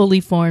a fully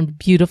formed,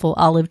 beautiful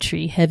olive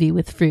tree, heavy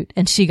with fruit,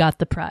 and she got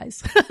the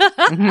prize.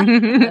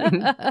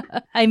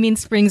 I mean,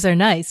 springs are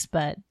nice,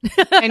 but...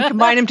 And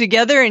combine them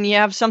together, and you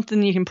have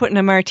something you can put in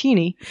a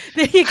martini.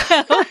 There you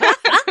go.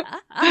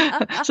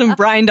 Some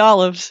brined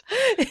olives.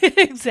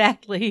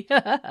 Exactly.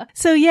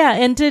 So yeah,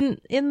 and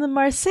in the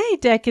Marseille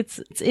deck, it's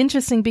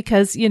interesting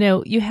because,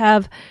 you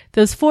have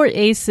those four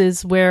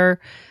aces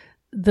where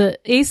the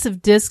ace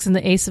of discs and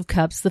the ace of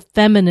cups, the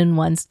feminine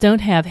ones,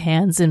 don't have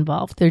hands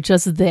involved. They're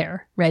just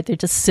there, right? They're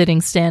just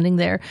standing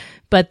there.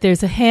 But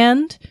there's a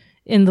hand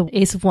in the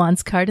ace of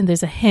wands card, and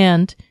there's a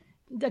hand.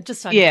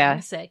 Just talking about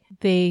Marseille.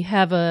 They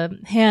have a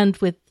hand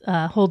with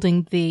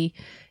holding the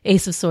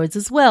ace of swords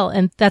as well,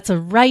 and that's a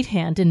right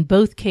hand in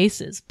both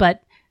cases,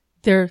 but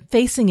they're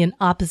facing in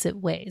opposite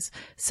ways.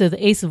 So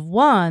the ace of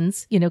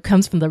wands,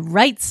 comes from the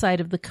right side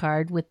of the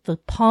card with the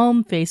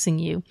palm facing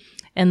you.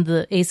 And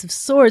the ace of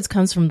swords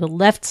comes from the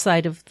left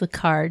side of the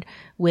card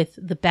with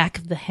the back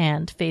of the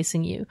hand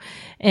facing you.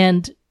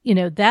 And,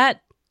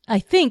 that I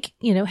think,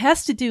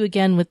 has to do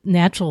again with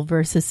natural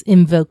versus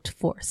invoked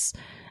force.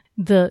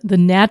 The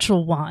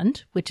natural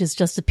wand, which is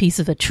just a piece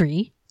of a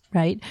tree,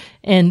 right?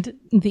 And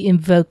the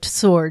invoked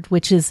sword,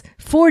 which is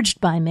forged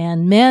by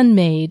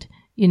man-made,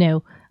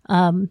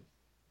 an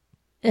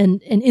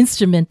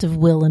instrument of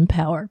will and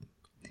power.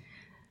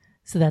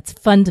 So that's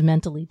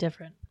fundamentally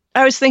different.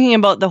 I was thinking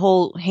about the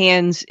whole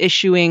hands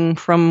issuing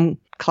from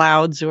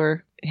clouds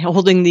or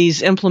holding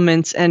these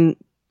implements, and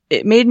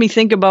it made me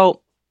think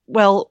about,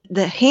 well,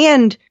 the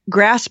hand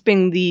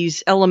grasping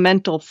these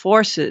elemental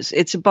forces.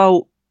 It's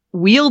about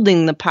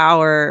wielding the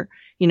power,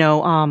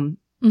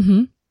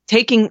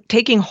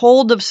 taking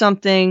hold of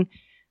something,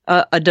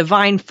 a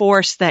divine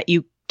force that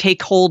you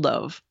take hold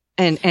of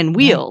and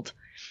wield.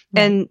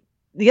 Right. And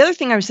the other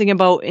thing I was thinking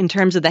about in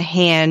terms of the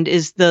hand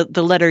is the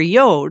letter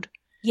Yod.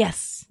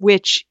 Yes.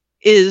 Which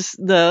is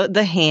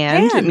the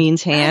hand. It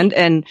means hand.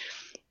 Right. And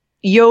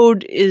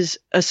Yod is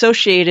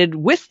associated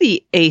with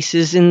the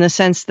aces in the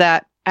sense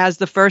that as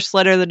the first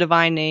letter of the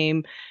divine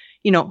name,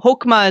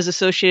 Hokmah is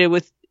associated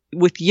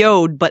with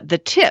Yod, but the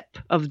tip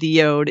of the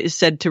Yod is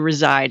said to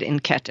reside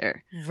in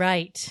Keter.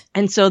 Right.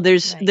 And so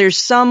there's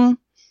some,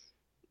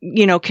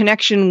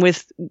 connection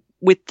with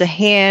the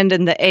hand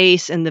and the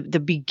ace and the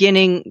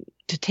beginning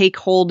to take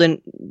hold and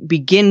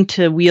begin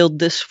to wield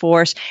this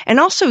force.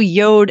 And also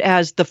Yod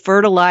as the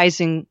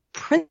fertilizing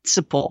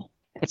principle.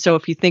 And so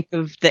if you think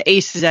of the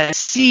aces as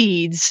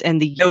seeds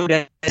and the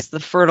Yod as the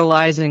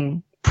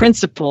fertilizing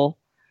principle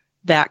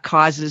that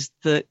causes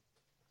the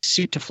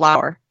suit to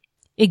flower.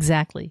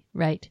 Exactly.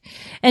 Right.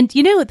 And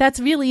that's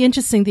really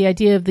interesting. The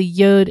idea of the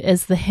Yod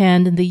as the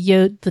hand and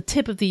the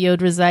tip of the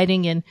Yod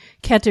residing in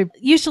Keter.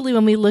 Usually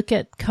when we look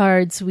at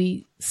cards,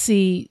 we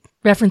see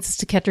references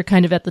to Keter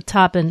kind of at the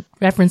top and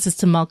references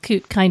to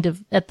Malkut kind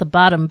of at the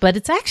bottom, but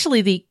it's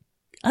actually the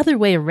other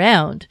way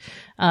around,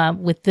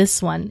 with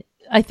this one.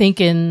 I think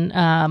in,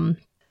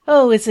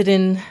 is it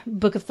in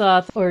Book of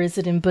Thoth or is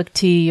it in Book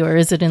T or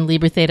is it in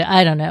Liber Theta?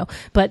 I don't know.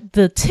 But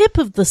the tip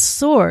of the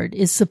sword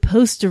is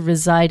supposed to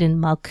reside in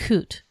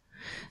Malkut.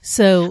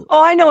 So.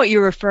 Oh, I know what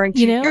you're referring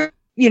to.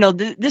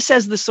 This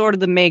says the sword of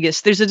the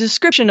Magus. There's a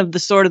description of the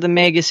sword of the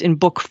Magus in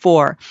Book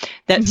 4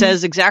 that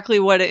says exactly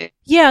what it...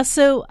 Yeah,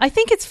 so I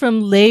think it's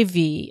from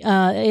Levi.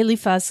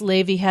 Eliphas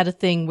Levi had a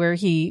thing where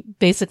he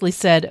basically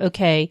said,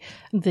 okay,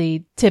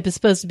 the tip is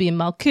supposed to be in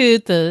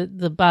Malkut,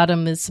 the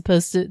bottom is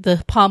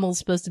the pommel is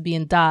supposed to be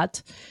in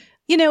Dot.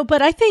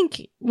 But I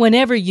think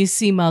whenever you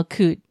see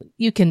Malkut,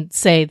 you can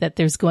say that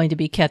there's going to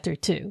be Keter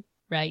too,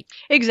 right?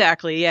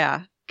 Exactly,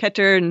 yeah.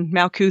 Keter and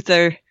Malkuth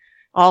are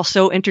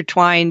also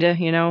intertwined,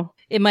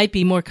 It might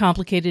be more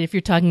complicated if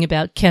you're talking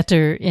about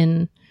Keter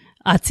in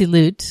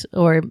Atzilut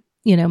or,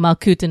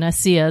 Malkut and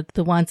Asiya,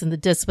 the wands and the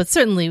discs, but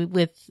certainly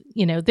with,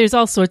 there's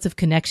all sorts of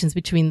connections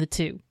between the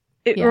two.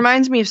 It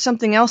reminds me of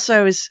something else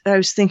I was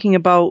thinking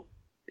about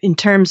in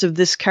terms of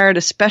this card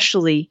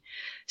especially.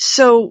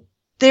 So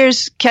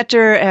there's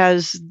Keter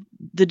as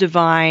the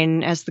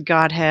divine, as the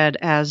Godhead,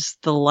 as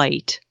the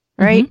light,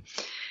 right?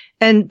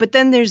 Mm-hmm. But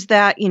then there's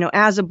that,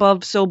 as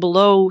above, so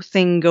below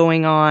thing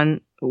going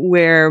on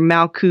where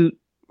Malkut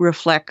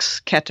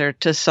reflects Keter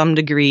to some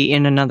degree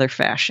in another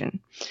fashion.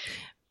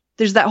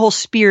 There's that whole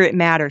spirit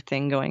matter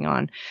thing going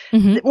on.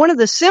 Mm-hmm. One of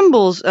the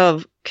symbols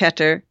of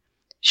Keter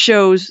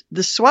shows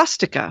the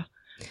swastika,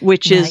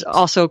 which is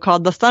also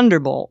called the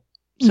thunderbolt.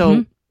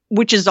 So,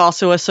 which is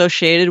also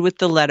associated with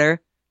the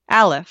letter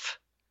Aleph,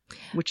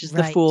 which is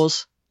the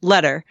fool's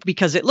letter,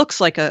 because it looks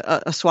like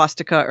a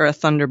swastika or a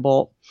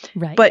thunderbolt.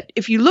 Right. But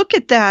if you look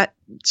at that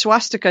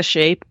swastika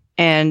shape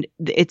and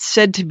it's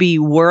said to be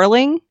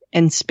whirling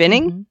and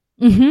spinning,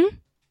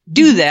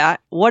 do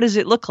that. What does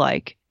it look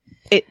like?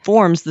 It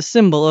forms the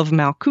symbol of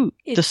Malkut,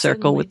 the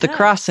circle with the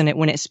cross in it.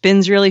 When it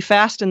spins really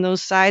fast and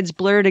those sides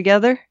blur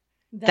together,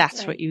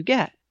 that's what you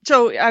get.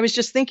 So I was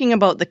just thinking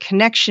about the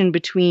connection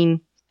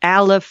between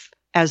Aleph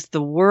as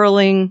the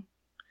whirling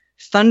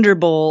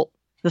thunderbolt,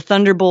 the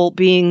thunderbolt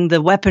being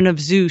the weapon of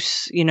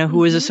Zeus,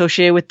 who is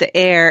associated with the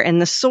air,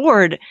 and the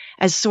sword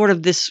as sort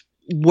of this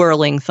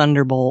whirling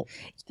thunderbolt.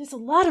 There's a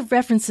lot of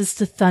references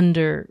to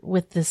thunder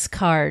with this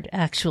card,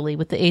 actually,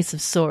 with the Ace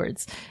of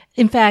Swords.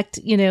 In fact,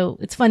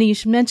 it's funny you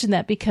should mention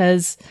that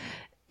because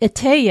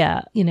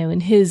Eteya, in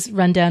his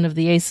rundown of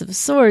the Ace of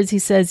Swords, he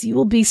says, you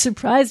will be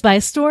surprised by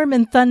a storm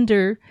and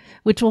thunder,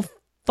 which will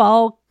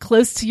fall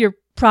close to your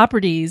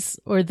properties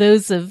or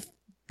those of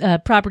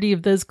property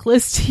of those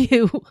close to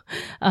you.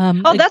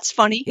 That's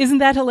funny. Isn't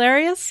that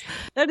hilarious?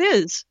 That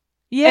is.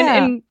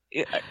 Yeah. And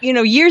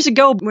years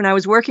ago when I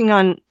was working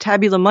on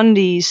Tabula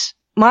Mundi's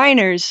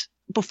minors,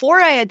 before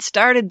I had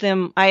started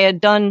them, I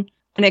had done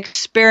an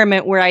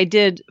experiment where I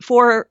did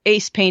 4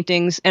 ace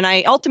paintings, and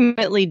I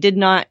ultimately did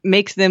not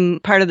make them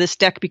part of this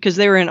deck because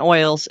they were in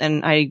oils,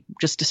 and I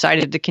just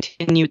decided to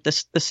continue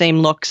the same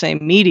look,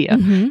 same media.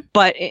 Mm-hmm.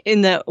 But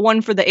in the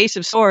one for the Ace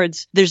of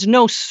Swords, there's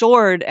no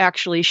sword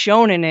actually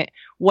shown in it.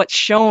 What's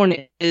shown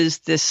is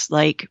this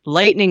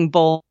lightning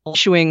bolt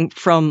issuing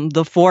from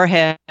the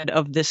forehead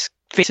of this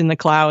face in the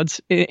clouds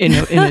in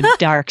a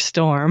dark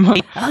storm.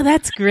 Oh,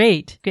 that's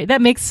great.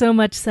 That makes so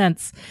much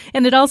sense.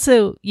 And it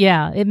also,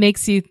 it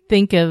makes you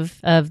think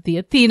of the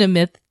Athena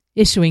myth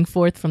issuing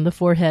forth from the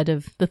forehead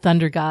of the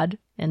thunder god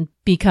and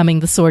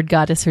becoming the sword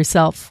goddess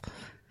herself.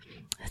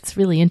 That's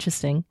really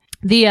interesting.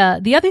 The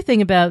other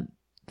thing about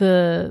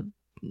the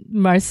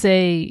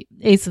Marseille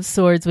Ace of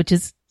Swords, which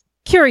is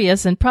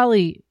curious and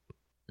probably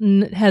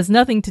has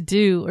nothing to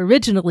do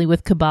originally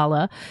with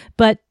Kabbalah,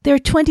 but there are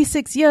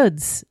 26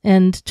 yods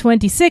and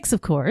 26,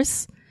 of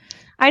course.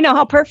 I know.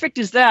 How perfect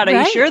is that? Are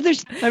you sure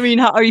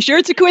are you sure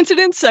it's a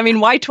coincidence?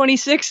 Why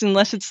 26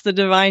 unless it's the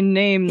divine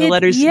name, the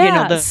letters,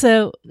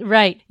 So,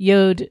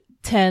 Yod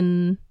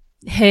 10,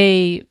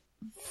 Hey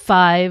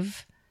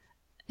 5,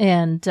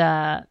 and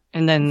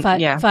then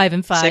 5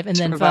 and 5, and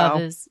then Vav Vowel.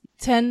 is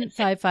 10,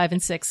 5, 5,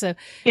 and 6. So,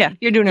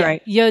 you're doing it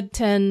right. Yod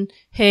 10,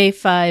 Hey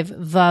 5,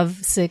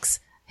 Vav 6,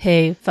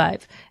 Hey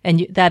 5,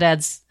 and that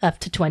adds up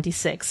to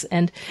 26.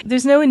 And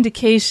there's no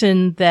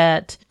indication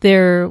that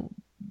there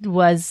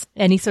was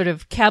any sort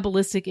of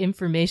Kabbalistic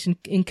information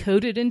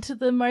encoded into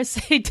the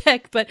Marseille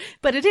deck, but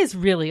it is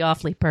really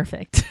awfully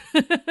perfect.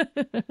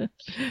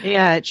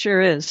 Yeah, it sure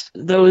is.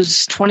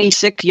 Those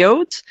 26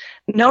 yods,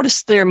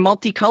 notice they're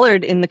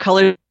multicolored in the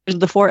colors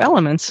of the 4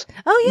 elements.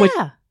 Oh,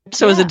 yeah.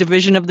 So is a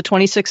division of the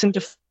 26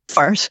 into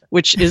Fars,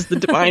 which is the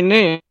divine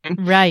name.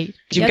 Right.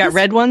 You've got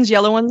red ones,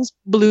 yellow ones,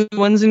 blue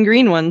ones, and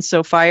green ones.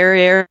 So fire,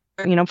 air,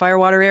 fire,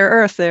 water, air,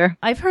 earth there.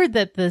 I've heard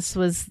that this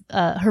was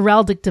a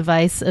heraldic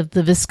device of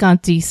the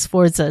Visconti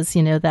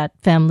Sforzas,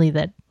 that family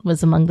that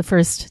was among the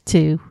first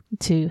to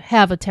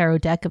have a tarot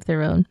deck of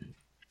their own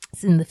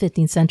in the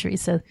 15th century.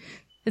 So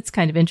it's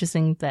kind of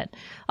interesting that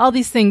all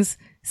these things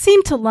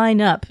seem to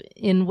line up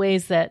in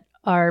ways that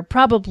are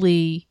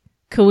probably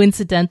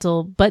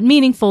coincidental, but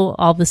meaningful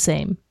all the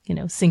same.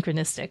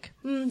 Synchronistic.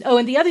 Oh,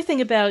 and the other thing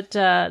about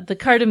the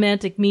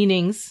cartomantic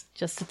meanings,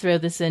 just to throw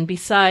this in,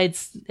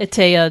 besides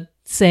Eteya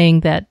saying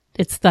that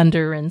it's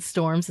thunder and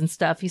storms and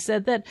stuff, he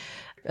said that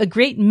a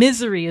great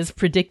misery is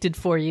predicted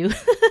for you,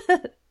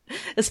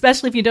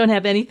 especially if you don't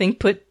have anything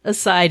put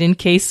aside in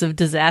case of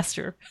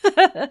disaster.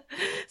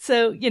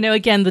 So,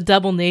 again, the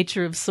double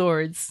nature of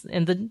swords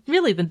and the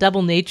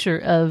double nature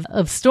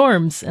of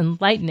storms and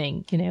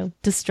lightning,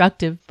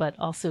 destructive, but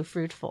also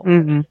fruitful.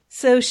 Mm-hmm.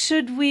 So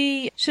should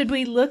we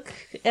look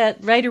at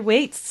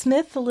Rider-Waite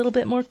Smith a little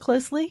bit more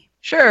closely?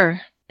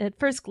 Sure. At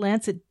first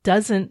glance, it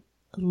doesn't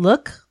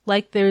look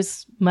like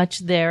there's much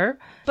there,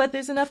 but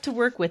there's enough to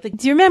work with.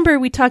 Do you remember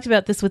we talked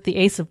about this with the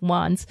Ace of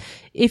Wands?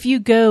 If you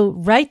go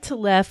right to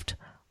left,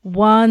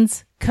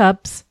 wands,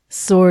 cups,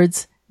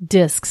 swords,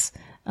 discs,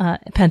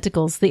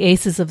 pentacles, the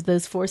aces of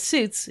those four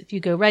suits. If you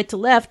go right to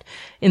left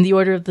in the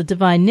order of the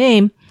divine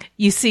name,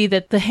 you see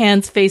that the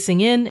hands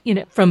facing in,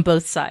 from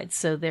both sides.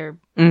 So they're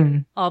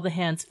all the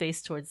hands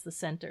face towards the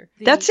center.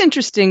 That's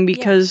interesting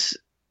because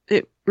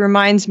it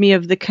reminds me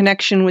of the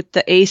connection with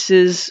the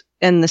aces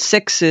and the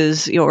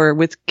sixes, or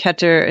with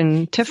Keter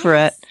and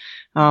Tiferet.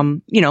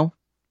 Yes.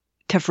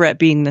 Tiferet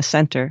being the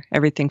center,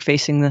 everything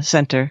facing the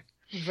center.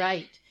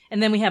 Right.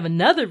 And then we have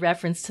another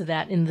reference to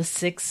that in the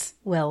six,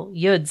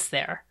 Yods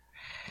there.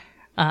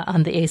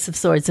 On the Ace of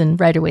Swords and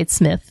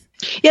Rider-Waite-Smith.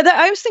 Yeah,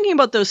 I was thinking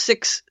about those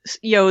 6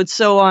 Yods.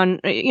 So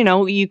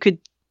you could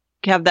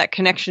have that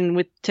connection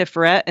with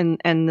Tiferet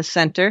and the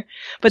center.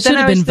 But then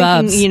I was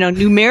thinking,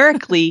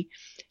 numerically,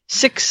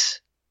 six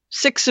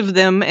of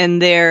them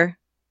and their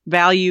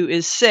value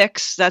is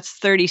 6. That's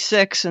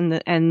 36, and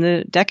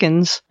the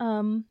decans.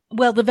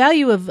 The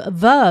value of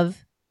Vav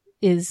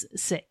is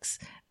 6.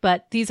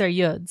 But these are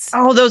Yods.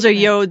 Oh, those are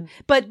Yods.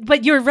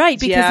 But you're right,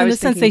 because in a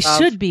sense they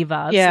should be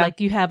Vavs,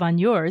 like you have on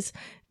yours,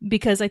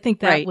 because I think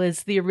that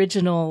was the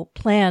original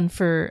plan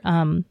for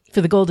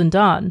the Golden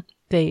Dawn.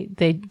 They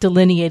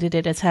delineated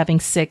it as having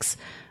 6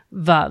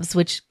 Vavs,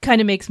 which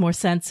kind of makes more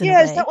sense in a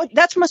way.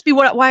 That must be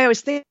why I was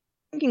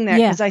thinking that,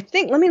 because I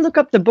think, let me look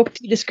up the book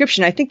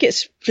description. I think it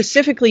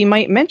specifically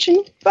might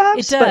mention Vavs.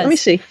 It does. But let me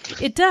see.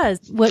 It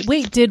does. What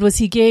Waite did was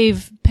he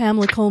gave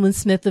Pamela Coleman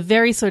Smith a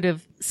very sort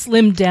of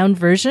slimmed down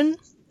version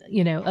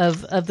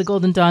of the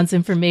Golden Dawn's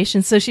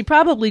information. So she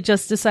probably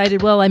just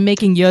decided, I'm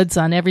making Yods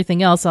on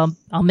everything else. I'll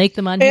make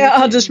them on here. Yeah,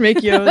 I'll just make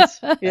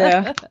Yods.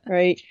 Yeah,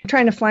 right. I'm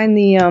trying to find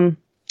the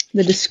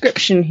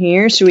description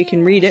here so we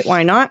can read it.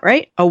 Why not,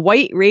 right? A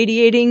white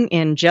radiating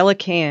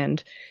angelic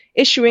hand,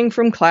 issuing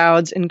from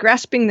clouds and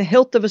grasping the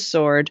hilt of a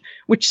sword,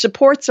 which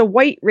supports a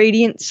white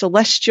radiant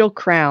celestial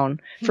crown,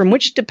 from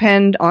which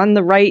depend on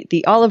the right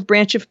the olive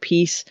branch of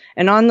peace,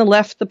 and on the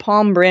left the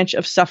palm branch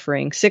of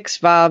suffering. 6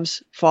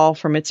 Vavs fall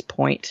from its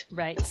point.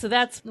 Right, so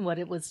that's what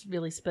it was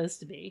really supposed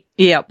to be.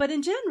 Yeah. But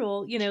in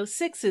general,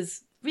 6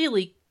 is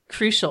really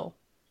crucial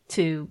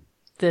to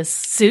this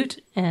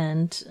suit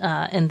and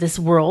this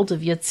world of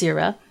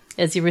Yetzirah.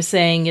 As you were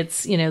saying,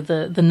 it's,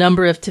 the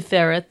number of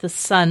Tiferet, the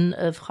son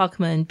of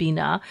Chokmah and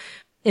Binah.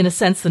 In a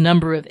sense, the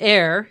number of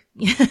air,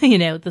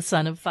 the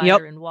son of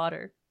fire and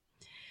water.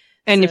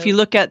 And if you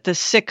look at the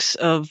 6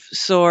 of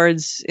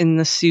swords in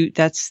the suit,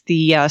 that's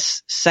the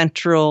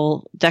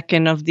central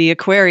decan of the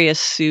Aquarius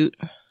suit.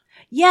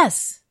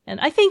 Yes. And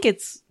I think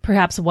it's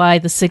perhaps why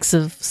the 6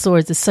 of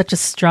swords is such a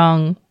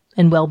strong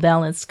and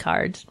well-balanced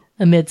card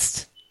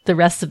amidst the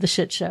rest of the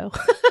shit show.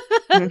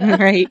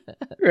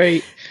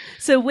 Right.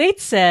 So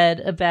Waite said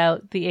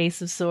about the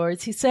Ace of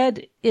Swords, he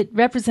said it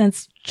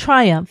represents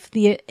triumph,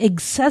 the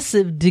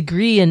excessive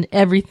degree in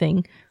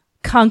everything,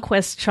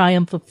 conquest,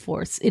 triumph of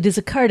force. It is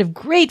a card of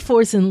great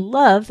force in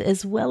love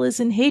as well as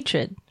in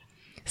hatred.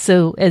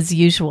 So as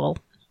usual,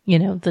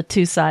 the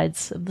 2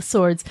 sides of the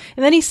swords.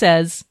 And then he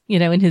says,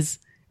 in his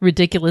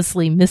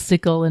ridiculously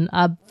mystical and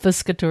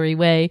obfuscatory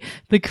way,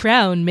 the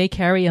crown may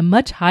carry a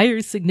much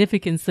higher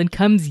significance than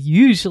comes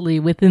usually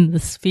within the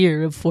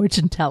sphere of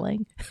fortune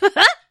telling.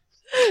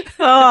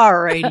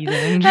 Alrighty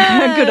then.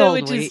 Good old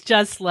Which Waite. Is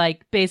just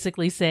like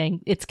basically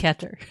saying it's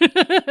Keter.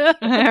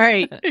 All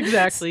right,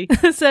 exactly.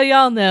 So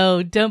y'all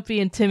know, don't be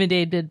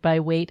intimidated by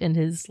Waite and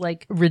his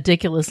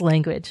ridiculous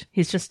language.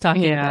 He's just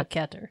talking about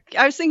Keter.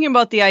 I was thinking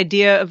about the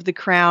idea of the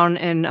crown,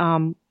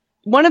 and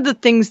one of the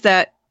things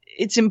that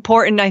it's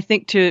important, I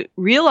think, to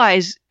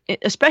realize,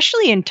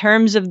 especially in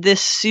terms of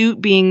this suit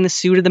being the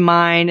suit of the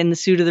mind and the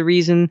suit of the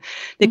reason,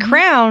 the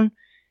crown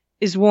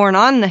is worn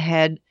on the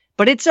head,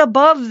 but it's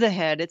above the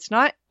head. It's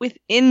not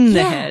within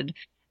the head.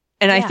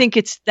 And I think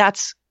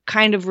that's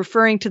kind of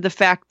referring to the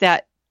fact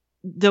that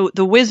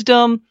the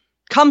wisdom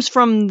comes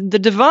from the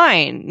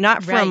divine,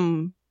 not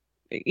from,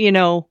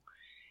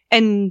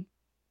 and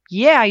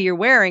you're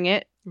wearing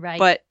it,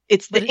 but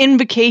it's the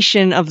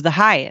invocation of the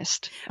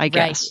highest, I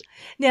guess. Right.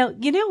 Now,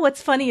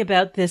 what's funny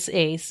about this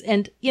ace,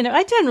 and,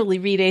 I generally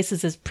read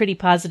aces as pretty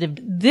positive.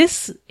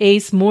 This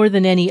ace, more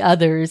than any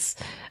others,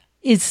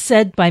 is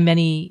said by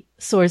many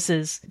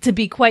sources to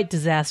be quite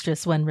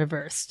disastrous when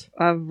reversed.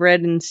 I've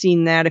read and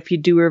seen that if you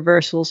do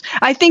reversals.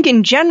 I think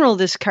in general,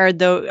 this card,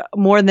 though,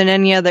 more than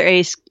any other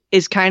ace,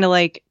 is kind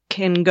of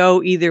can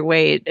go either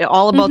way.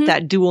 All about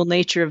that dual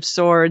nature of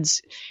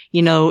swords.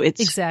 It's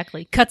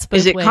exactly cuts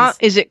both ways.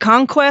 Is it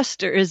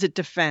conquest or is it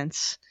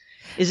defense?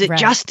 Is it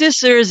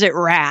justice or is it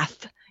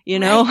wrath?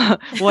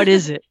 What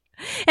is it?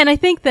 And I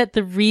think that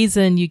the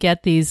reason you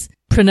get these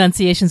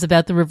pronunciations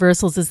about the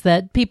reversals is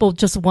that people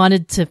just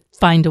wanted to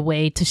find a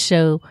way to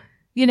show,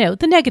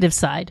 the negative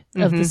side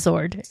of the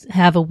sword,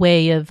 have a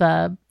way of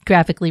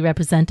graphically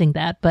representing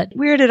that. But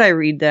where did I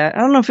read that? I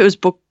don't know if it was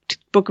Book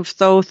of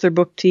Thoth or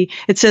Book T.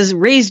 It says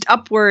raised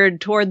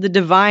upward toward the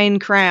divine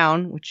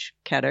crown, which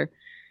Keter,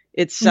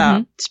 it's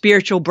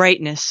spiritual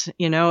brightness,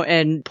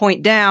 and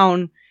point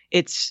down,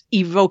 it's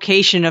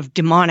evocation of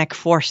demonic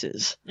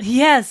forces.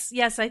 Yes,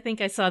 I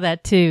think I saw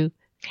that too.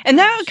 And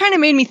that kind of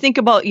made me think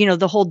about,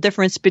 the whole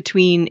difference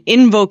between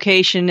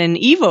invocation and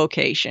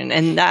evocation,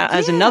 and that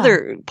as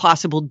another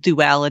possible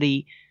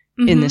duality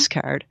in this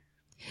card.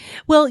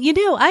 Well,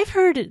 I've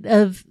heard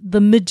of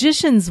the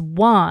magician's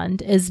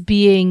wand as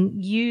being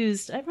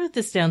used. I wrote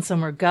this down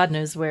somewhere, God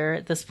knows where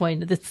at this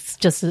point. It's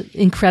just an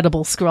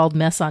incredible scrawled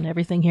mess on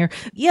everything here.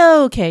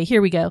 Okay,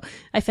 here we go.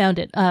 I found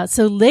it.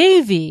 So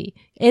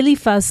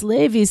Eliphas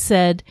Levi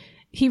said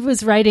he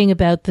was writing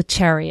about the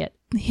chariot.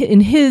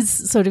 In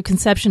his sort of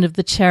conception of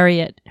the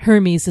chariot,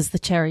 Hermes is the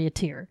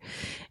charioteer.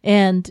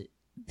 And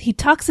he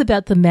talks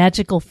about the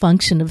magical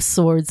function of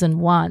swords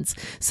and wands.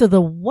 So the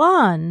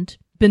wand,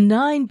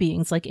 benign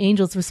beings like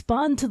angels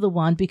respond to the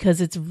wand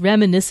because it's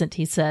reminiscent,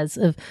 he says,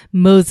 of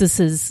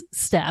Moses's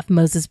staff,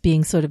 Moses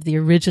being sort of the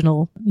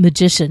original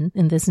magician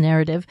in this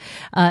narrative.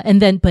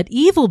 But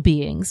evil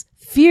beings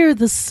fear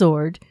the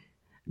sword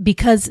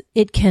because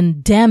it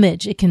can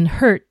damage, it can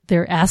hurt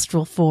their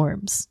astral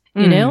forms.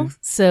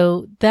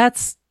 So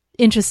that's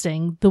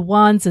interesting. The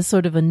wands is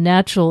sort of a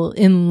natural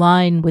in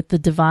line with the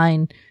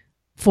divine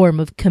form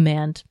of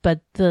command, but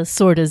the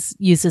sword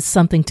uses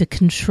something to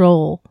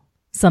control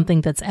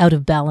something that's out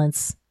of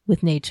balance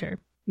with nature.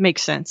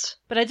 Makes sense.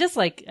 But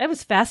I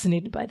was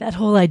fascinated by that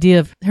whole idea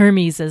of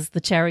Hermes as the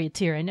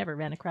charioteer. I never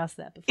ran across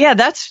that before. Yeah,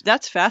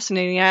 that's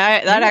fascinating.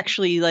 That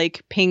actually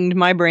pinged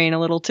my brain a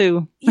little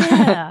too.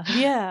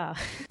 Yeah.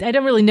 I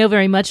don't really know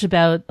very much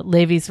about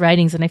Levi's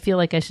writings, and I feel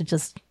like I should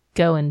just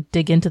go and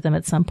dig into them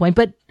at some point.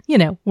 But,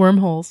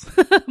 wormholes.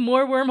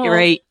 More wormholes.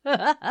 Right.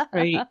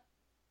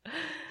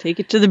 Take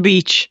it to the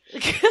beach.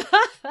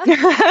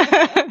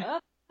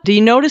 Do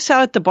you notice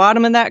how at the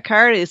bottom of that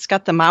card, it's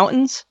got the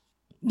mountains?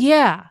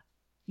 Yeah.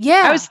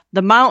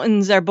 The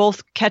mountains are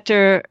both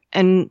Keter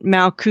and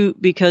Malkut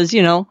because,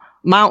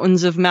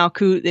 mountains of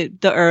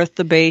Malkut, the earth,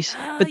 the base.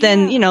 But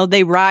then,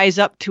 they rise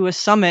up to a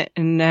summit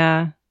and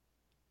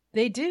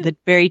they do. The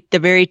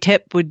very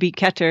tip would be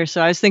Keter.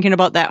 So I was thinking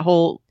about that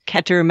whole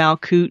Keter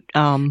Malkut.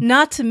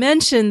 Not to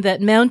mention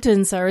that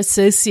mountains are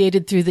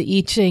associated through the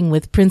I Ching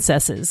with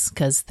princesses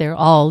because they're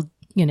all,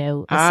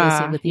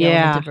 associated with the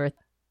element of earth.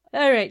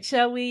 All right,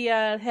 shall we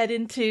head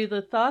into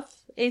the Thoth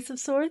Ace of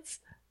Swords?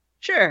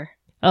 Sure.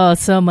 Oh,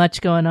 so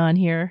much going on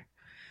here.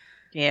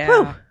 Yeah.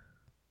 Whew.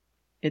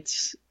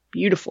 It's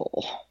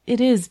beautiful. It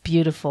is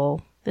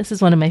beautiful. This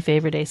is one of my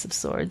favorite Ace of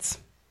Swords.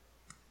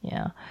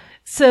 Yeah.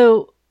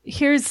 So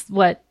here's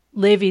what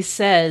Levi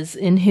says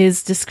in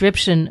his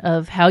description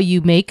of how you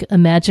make a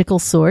magical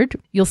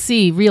sword. You'll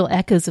see real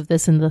echoes of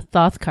this in the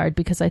Thoth card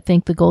because I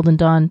think the Golden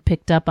Dawn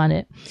picked up on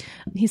it.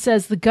 He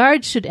says the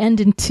guard should end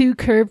in 2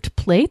 curved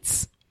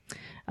plates.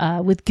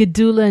 With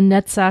Gedula and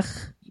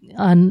Netzach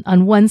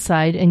on one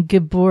side and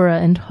Geburah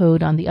and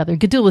Hod on the other.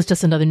 Gedula is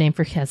just another name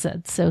for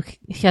Chesed. So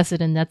Chesed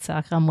and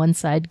Netzach on one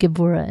side,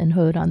 Geburah and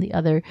Hod on the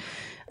other.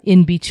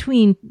 In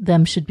between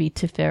them should be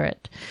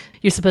Tiferet.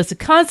 You're supposed to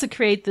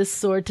consecrate this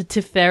sword to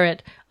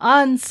Tiferet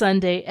on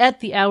Sunday at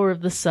the hour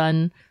of the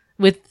sun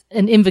with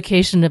an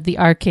invocation of the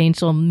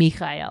Archangel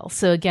Michael.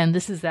 So again,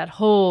 this is that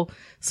whole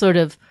sort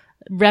of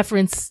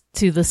reference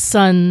to the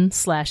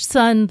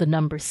sun/sun, the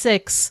number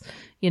 6,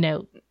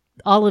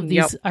 all of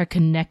these are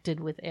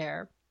connected with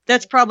air.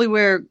 That's probably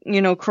where,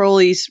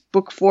 Crowley's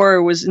Book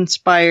 4 was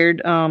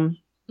inspired,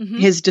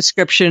 his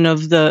description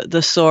of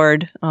the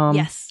sword.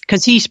 Yes.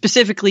 Because he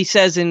specifically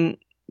says in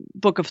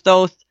Book of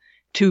Thoth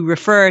to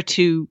refer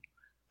to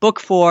Book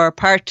 4,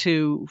 Part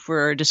 2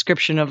 for a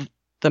description of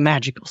the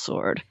magical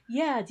sword.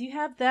 Yeah, do you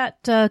have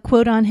that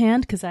quote on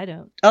hand? Because I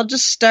don't. I'll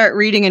just start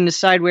reading and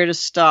decide where to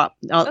stop.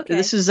 Okay.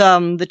 This is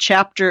the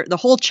chapter. The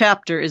whole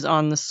chapter is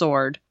on the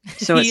sword.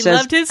 So it he says,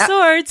 loved his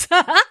swords.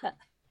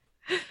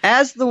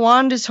 As the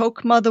wand is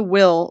Hokmah the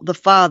will, the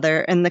father,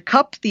 and the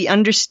cup the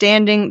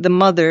understanding, the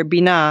mother,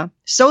 Binah,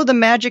 so the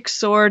magic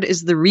sword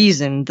is the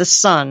reason, the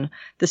sun,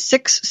 the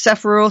 6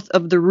 Sephiroth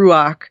of the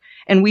Ruach,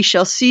 and we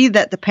shall see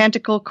that the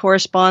pentacle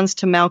corresponds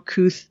to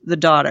Malkuth, the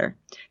daughter.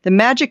 The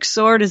magic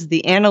sword is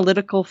the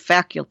analytical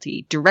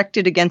faculty.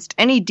 Directed against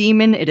any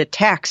demon, it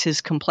attacks his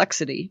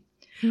complexity.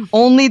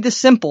 Only the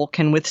simple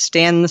can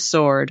withstand the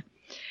sword.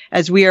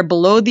 As we are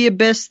below the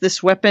abyss,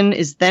 this weapon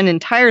is then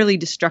entirely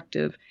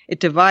destructive. It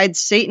divides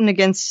Satan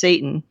against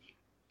Satan.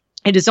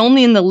 It is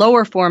only in the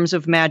lower forms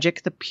of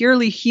magic, the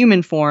purely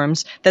human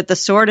forms, that the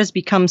sword has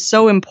become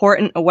so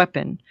important a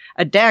weapon.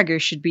 A dagger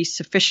should be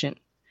sufficient.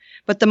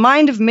 But the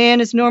mind of man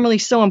is normally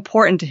so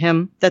important to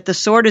him that the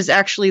sword is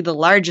actually the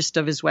largest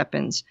of his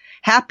weapons.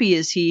 Happy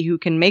is he who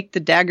can make the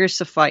dagger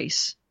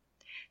suffice.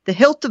 The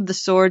hilt of the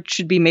sword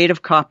should be made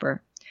of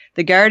copper.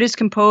 The guard is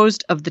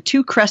composed of the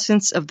 2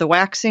 crescents of the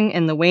waxing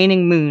and the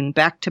waning moon,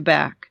 back to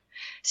back.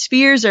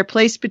 Spheres are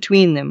placed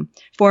between them,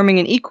 forming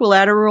an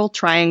equilateral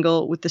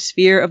triangle with the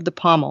sphere of the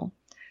pommel.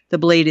 The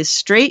blade is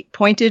straight,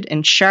 pointed,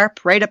 and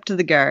sharp right up to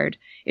the guard.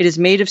 It is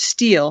made of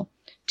steel,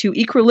 to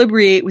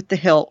equilibrate with the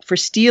hilt, for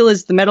steel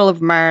is the metal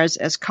of Mars,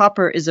 as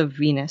copper is of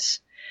Venus.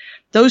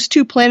 Those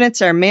two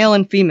planets are male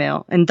and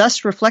female, and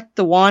thus reflect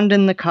the wand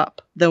and the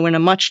cup, though in a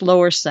much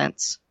lower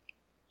sense.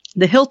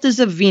 The hilt is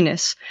of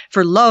Venus,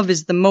 for love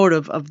is the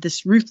motive of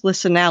this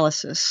ruthless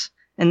analysis.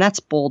 And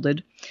that's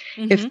bolded.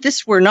 Mm-hmm. If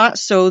this were not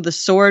so, the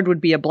sword would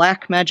be a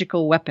black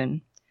magical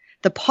weapon.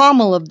 The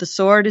pommel of the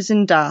sword is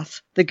in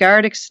Doth. The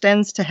guard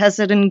extends to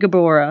Hesed and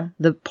Gabora.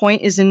 The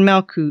point is in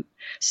Malkut.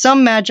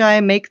 Some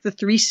magi make the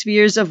 3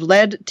 spheres of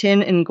lead,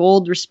 tin, and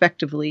gold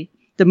respectively.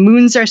 The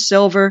moons are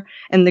silver,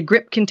 and the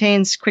grip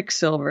contains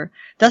quicksilver,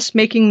 thus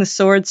making the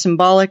sword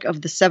symbolic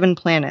of the 7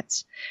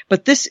 planets.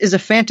 But this is a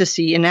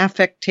fantasy in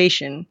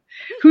affectation.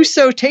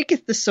 Whoso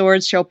taketh the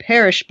sword shall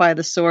perish by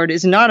the sword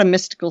is not a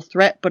mystical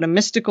threat, but a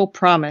mystical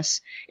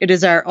promise. It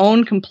is our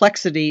own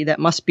complexity that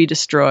must be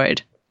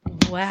destroyed.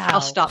 Wow.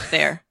 I'll stop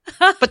there.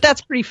 But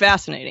that's pretty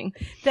fascinating.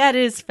 That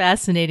is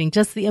fascinating.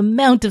 Just the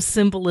amount of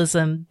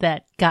symbolism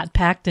that got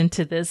packed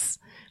into this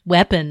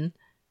weapon.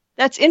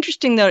 That's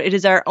interesting, though. It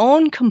is our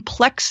own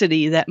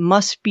complexity that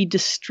must be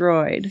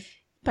destroyed.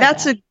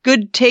 That's a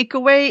good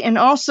takeaway. And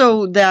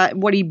also that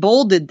what he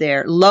bolded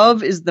there,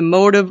 love is the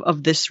motive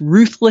of this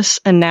ruthless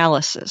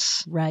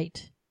analysis.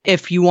 Right.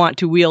 If you want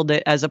to wield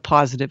it as a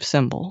positive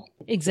symbol.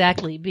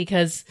 Exactly.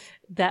 Because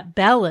that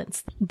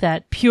balance,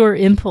 that pure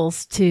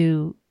impulse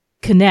to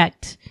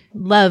connect,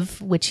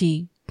 love, which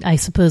he, I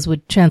suppose,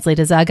 would translate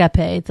as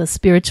agape, the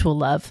spiritual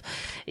love,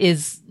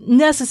 is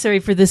necessary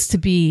for this to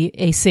be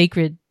a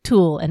sacred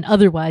tool, and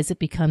otherwise it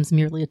becomes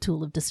merely a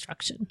tool of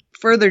destruction.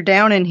 Further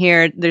down in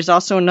here, there's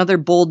also another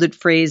bolded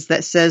phrase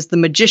that says, the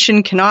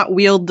magician cannot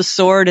wield the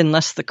sword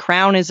unless the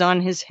crown is on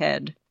his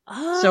head.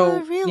 So,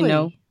 really? You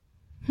know,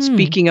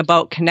 speaking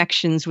about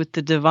connections with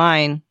the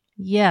divine.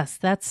 Yes,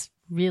 that's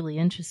really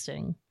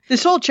interesting.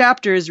 This whole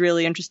chapter is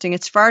really interesting.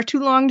 It's far too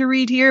long to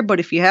read here,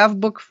 but if you have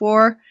book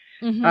 4,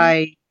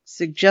 I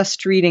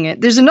suggest reading it.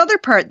 There's another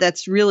part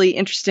that's really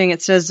interesting.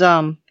 It says,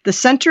 the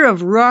center of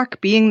Ruach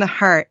being the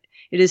heart,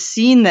 it is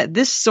seen that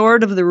this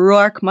sword of the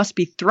Ruach must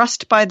be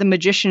thrust by the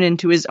magician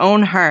into his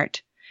own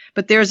heart.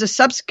 But there is a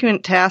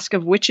subsequent task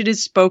of which it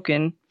is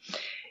spoken.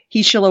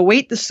 He shall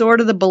await the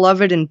sword of the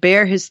beloved and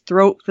bare his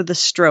throat for the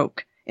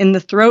stroke. In the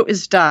throat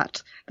is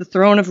Da'at, the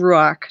throne of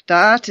Ruach.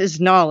 Da'at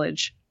is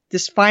knowledge.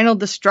 This final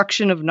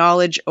destruction of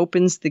knowledge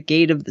opens the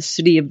gate of the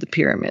city of the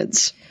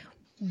pyramids.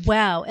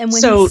 Wow. And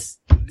when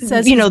he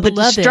says, you know, the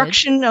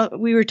destruction,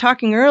 we were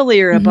talking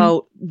earlier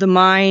about the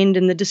mind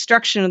and the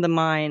destruction of the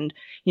mind,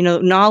 you know,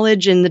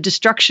 knowledge and the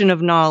destruction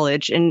of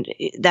knowledge, and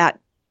that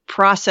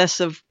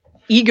process of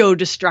ego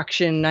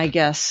destruction, I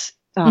guess,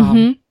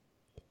 that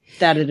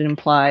it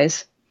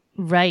implies.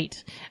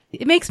 Right.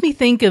 It makes me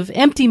think of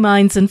empty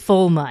minds and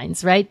full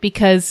minds, right?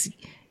 Because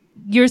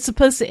you're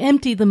supposed to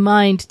empty the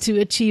mind to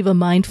achieve a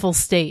mindful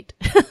state,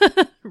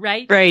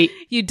 right? Right.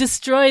 You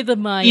destroy the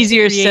mind.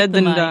 Easier said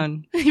than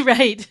done.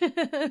 Right.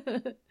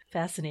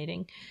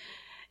 Fascinating.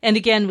 And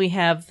again, we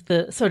have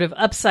the sort of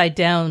upside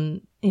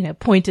down, you know,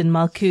 point in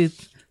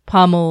Malkuth,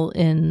 pommel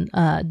in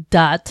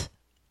Da'at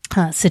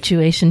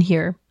situation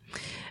here.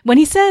 When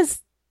he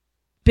says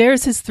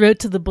bares his throat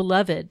to the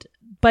beloved,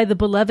 by the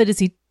beloved, is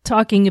he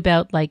talking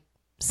about like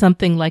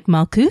something like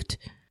Malkuth?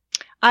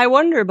 I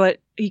wonder, but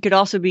he could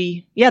also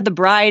be, the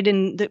bride,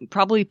 and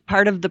probably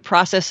part of the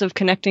process of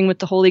connecting with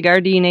the holy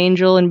guardian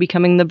angel and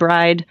becoming the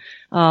bride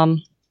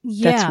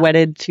that's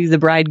wedded to the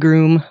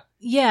bridegroom.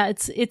 Yeah,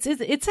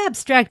 it's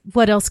abstract.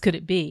 What else could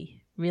it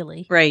be,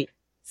 really? Right.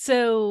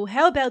 So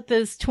how about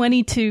those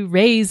 22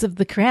 rays of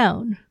the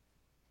crown?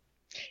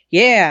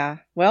 Yeah.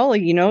 Well,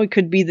 you know, it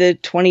could be the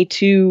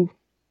 22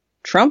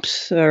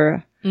 trumps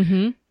or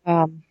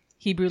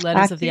Hebrew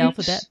letters of the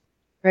alphabet.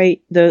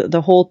 Right.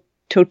 The whole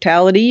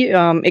totality.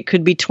 It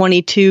could be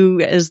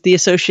 22 as the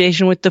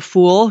association with the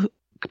fool,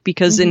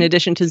 because in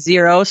addition to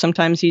 0,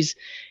 sometimes he's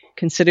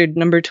considered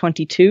number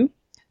 22.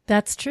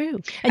 That's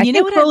true. And you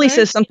know what Crowley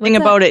says something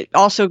about it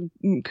also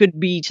could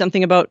be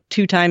something about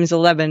 2 times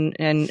 11,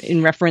 and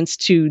in reference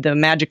to the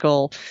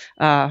magical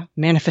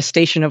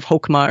manifestation of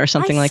Chokmah or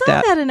something like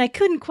that. I saw that and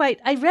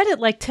I read it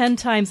like 10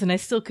 times and I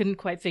still couldn't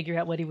quite figure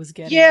out what he was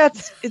getting. Yeah,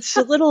 it's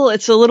a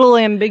little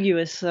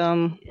ambiguous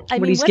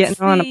what he's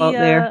getting on about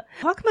there.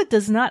 Chokmah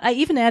does not, I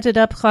even added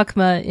up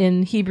Chokmah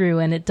in Hebrew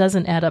and it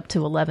doesn't add up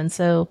to 11,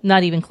 so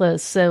not even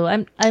close. So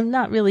I'm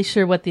not really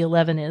sure what the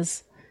 11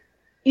 is.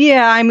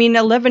 Yeah, I mean,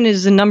 11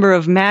 is the number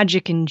of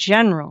magic in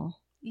general.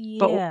 Yeah.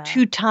 But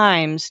 2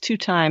 times,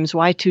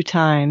 why 2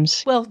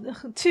 times? Well,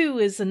 2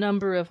 is the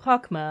number of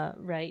Chokmah,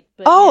 right?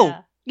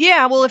 But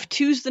yeah, well, if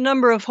 2's the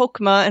number of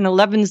Chokmah and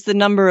 11's the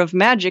number of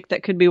magic,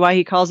 that could be why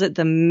he calls it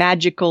the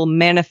magical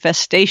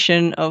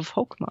manifestation of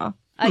Chokmah.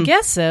 I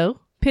guess so.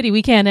 Pity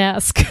we can't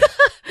ask.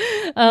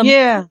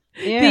 Yeah.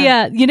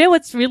 You know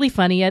what's really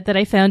funny that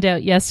I found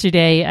out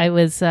yesterday? I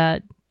was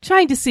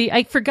trying to see,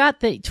 I forgot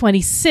that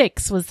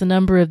 26 was the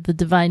number of the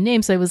divine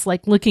name, so I was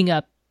like looking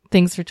up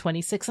things for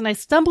 26, and I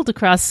stumbled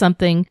across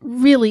something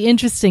really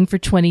interesting for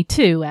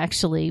 22,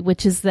 actually,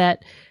 which is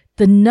that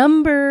the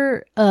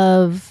number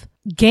of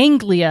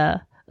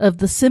ganglia of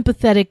the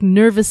sympathetic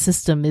nervous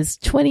system is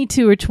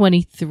 22 or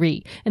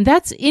 23. And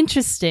that's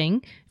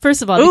interesting,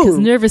 first of all, because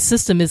nervous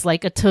system is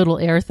like a total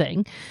air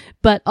thing,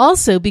 but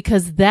also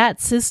because that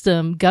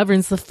system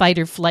governs the fight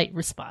or flight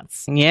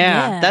response.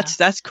 Yeah.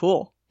 That's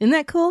cool. Isn't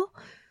that cool?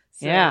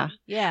 So, yeah.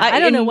 I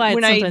don't know why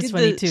it's sometimes 22.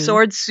 When I did the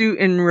sword suit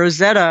in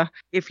Rosetta,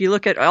 if you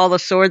look at all the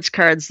swords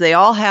cards, they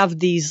all have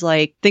these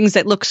like things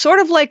that look sort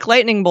of like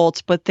lightning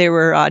bolts, but they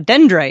were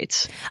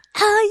dendrites.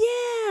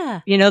 Oh,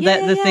 yeah. You know,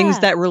 the things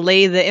that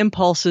relay the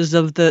impulses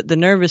of the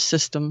nervous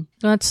system.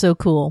 That's so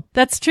cool.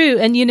 That's true.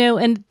 And, you know,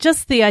 and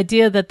just the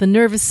idea that the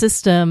nervous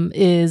system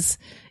it's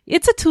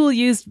a tool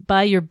used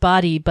by your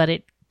body, but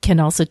it can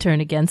also turn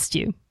against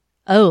you.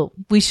 Oh,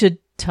 we should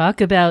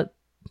talk about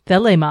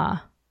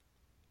Thelema.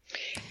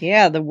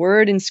 Yeah, the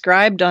word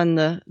inscribed on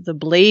the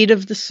blade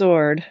of the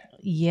sword.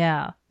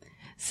 Yeah.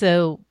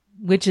 So,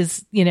 which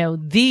is, you know,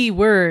 the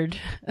word,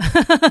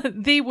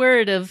 the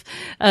word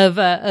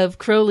of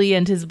Crowley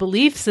and his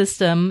belief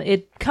system.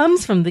 It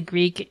comes from the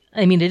Greek.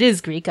 I mean, it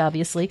is Greek,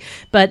 obviously,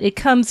 but it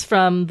comes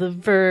from the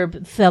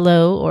verb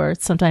thelo, or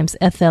sometimes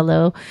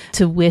ethelo,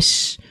 to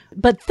wish.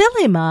 But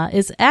thelema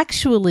is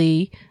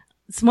actually,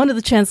 it's one of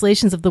the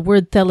translations of the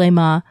word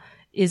thelema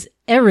is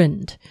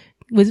errand,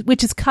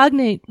 which is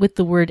cognate with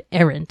the word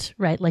errant,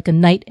 right? Like a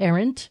knight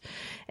errant.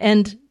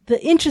 And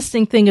the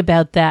interesting thing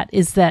about that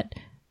is that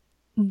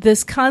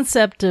this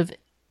concept of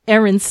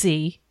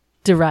errancy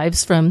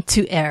derives from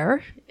to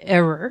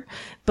error,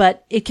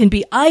 but it can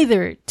be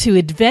either to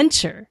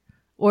adventure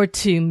or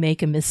to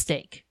make a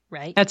mistake,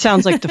 right? That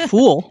sounds like the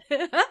Fool.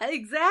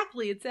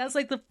 Exactly. It sounds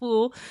like the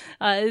Fool.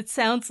 It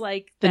sounds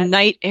like the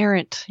knight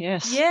errant.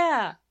 Yes.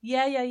 Yeah.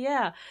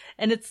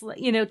 And it's,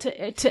 you know,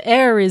 to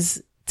err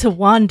is to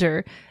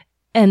wander.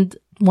 And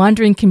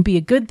wandering can be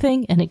a good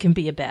thing and it can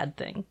be a bad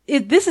thing.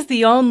 This is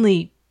the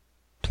only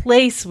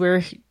place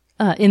where,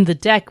 in the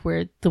deck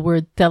where the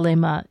word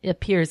thelema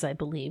appears, I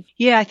believe.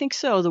 Yeah, I think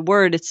so. The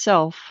word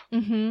itself.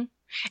 Mm-hmm.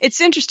 It's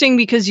interesting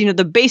because, you know,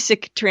 the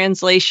basic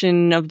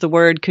translation of the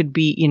word could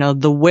be, you know,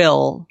 the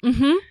will,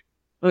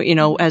 you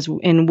know, as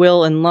in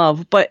will and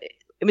love, but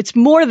it's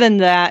more than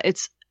that.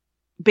 It's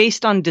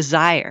based on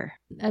desire.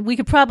 We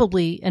could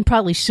probably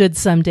should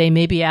someday,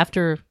 maybe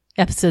after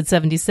episode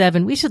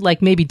 77, we should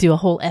like maybe do a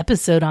whole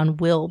episode on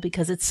will,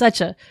 because it's such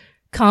a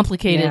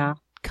complicated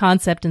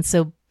concept and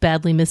so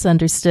badly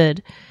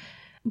misunderstood.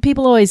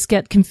 People always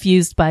get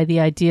confused by the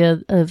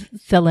idea of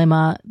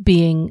thelema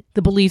being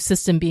the belief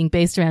system being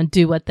based around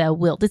do what thou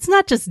wilt. It's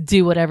not just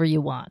do whatever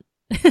you want,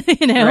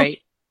 you know? Right.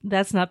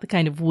 That's not the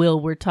kind of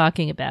will we're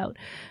talking about.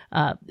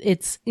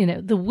 It's, you know,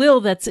 the will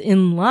that's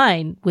in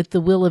line with the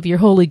will of your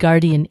holy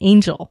guardian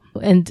angel.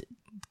 And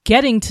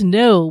getting to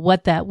know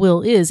what that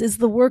will is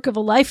the work of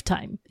a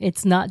lifetime.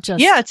 It's not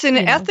just, it's an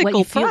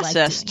ethical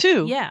process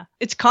too. Yeah.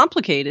 It's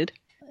complicated.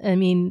 I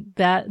mean,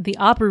 that the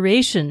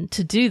operation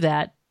to do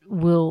that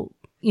will,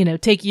 you know,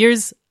 take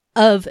years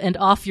of and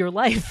off your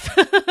life.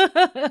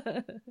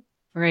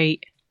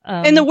 Right.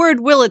 And the word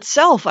will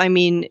itself, I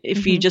mean,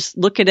 if you just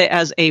look at it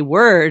as a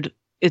word,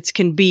 it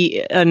can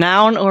be a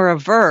noun or a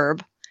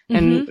verb.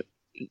 And,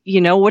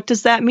 you know, what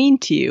does that mean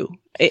to you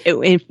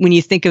when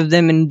you think of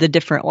them in the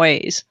different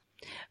ways?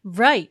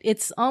 Right.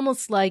 It's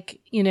almost like,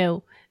 you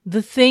know,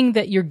 the thing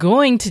that you're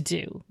going to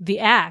do, the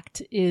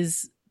act,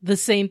 is the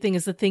same thing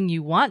as the thing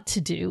you want to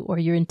do or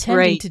you're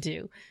intending to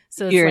do.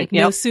 So it's like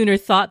no sooner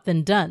thought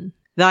than done.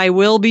 Thy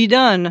will be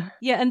done.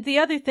 Yeah. And the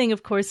other thing,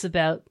 of course,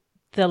 about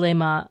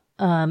thelema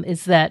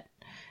is that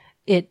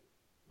it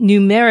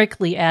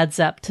numerically adds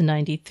up to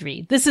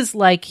 93. This is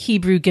like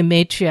Hebrew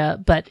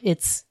gematria, but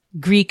it's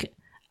Greek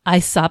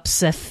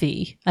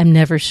isopsephy. I'm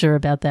never sure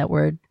about that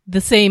word.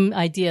 The same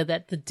idea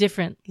that the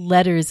different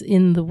letters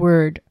in the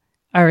word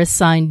are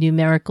assigned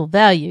numerical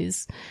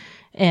values.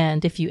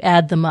 And if you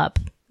add them up,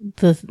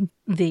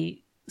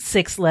 the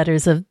 6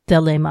 letters of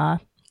thelema,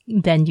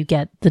 then you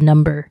get the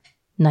number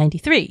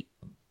 93,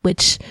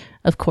 which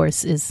of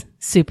course is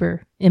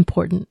super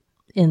important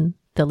in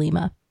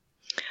thelema.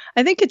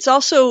 I think it's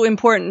also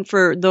important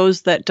for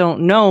those that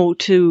don't know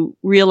to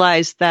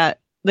realize that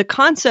the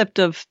concept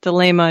of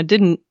thelema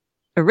didn't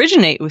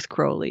originate with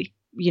Crowley.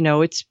 You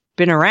know, it's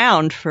been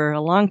around for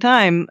a long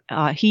time.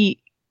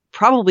 He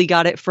probably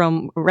got it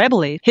from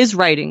Rabelais, his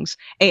writings,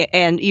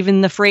 and even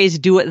the phrase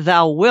 "do what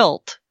thou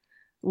wilt"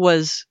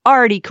 was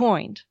already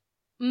coined.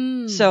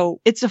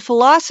 So it's a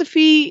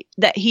philosophy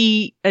that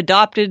he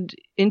adopted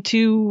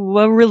into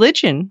a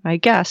religion, I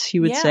guess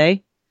you would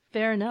say.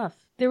 Fair enough.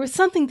 There was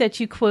something that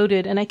you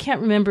quoted, and I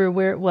can't remember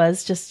where it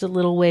was, just a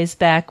little ways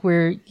back,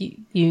 where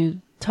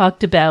you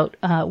talked about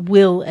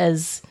will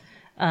as,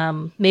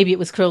 maybe it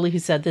was Crowley who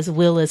said this,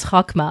 will as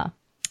chokmah.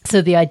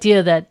 So the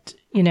idea that,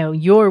 you know,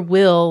 your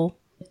will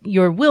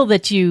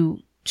that you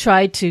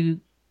try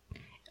to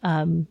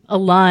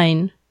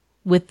align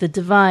with the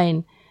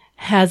divine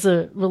has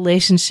a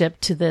relationship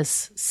to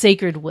this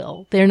sacred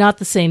will. They're not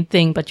the same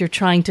thing, but you're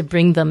trying to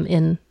bring them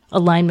in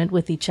alignment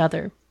with each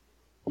other.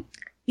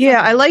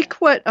 Yeah, I like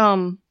what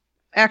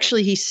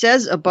actually he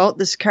says about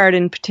this card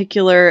in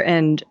particular,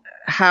 and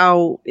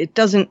how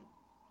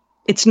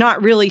it's it's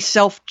not really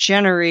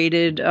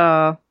self-generated.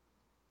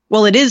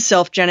 Well, it is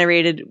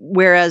self-generated,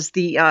 whereas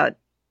the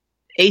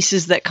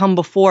aces that come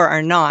before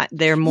are not.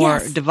 They're more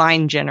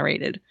divine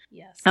generated.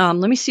 Yes.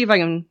 Let me see if I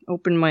can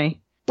open my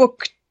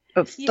book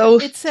of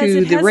Thoth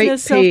to the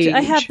right page. I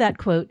have that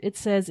quote. It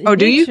says, "Oh,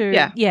 do you?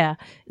 Yeah.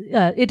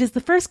 It is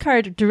the first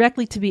card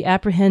directly to be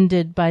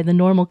apprehended by the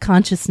normal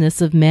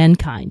consciousness of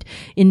mankind.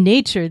 In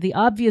nature, the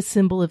obvious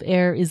symbol of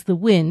air is the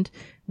wind,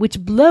 which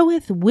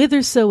bloweth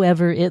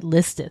whithersoever it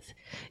listeth.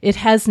 It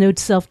has no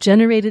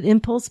self-generated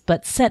impulse,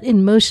 but set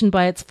in motion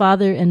by its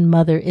father and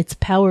mother, its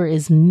power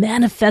is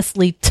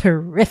manifestly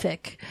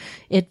terrific.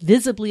 It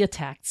visibly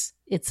attacks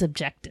its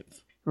objective."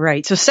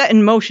 Right. So set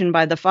in motion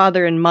by the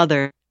father and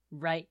mother.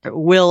 Right.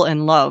 Will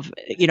and love,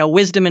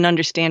 wisdom and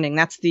understanding.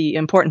 That's the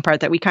important part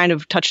that we kind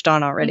of touched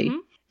on already. Mm-hmm.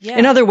 Yeah.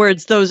 In other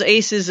words, those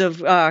aces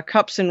of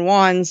cups and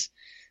wands,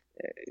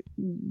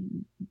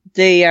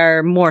 they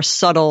are more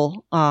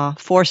subtle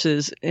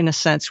forces in a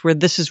sense, where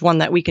this is one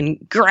that we can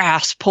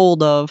grasp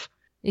hold of.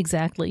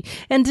 Exactly.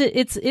 And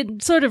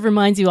it sort of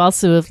reminds you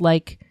also of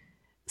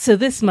so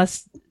this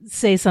must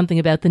say something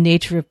about the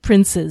nature of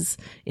princes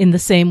in the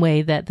same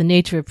way that the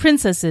nature of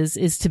princesses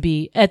is to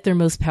be at their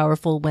most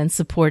powerful when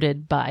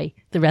supported by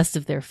the rest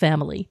of their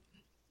family.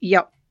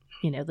 Yep.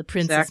 The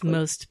prince is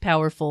most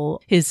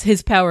powerful.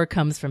 His power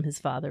comes from his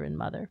father and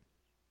mother.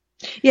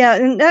 Yeah,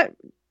 and that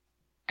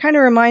kind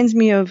of reminds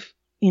me of,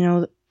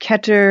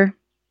 Keter.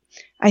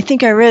 I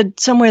think I read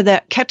somewhere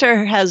that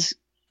Keter has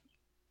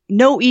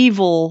no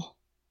evil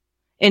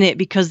in it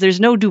because there's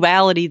no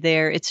duality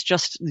there. It's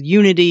just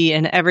unity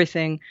and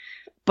everything.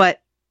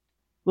 But,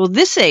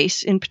 this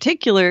ace in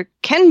particular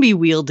can be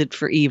wielded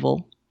for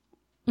evil.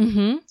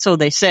 Mm-hmm. So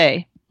they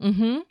say.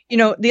 Mm-hmm.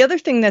 The other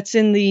thing that's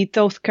in the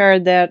Thoth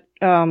card that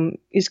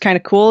is kind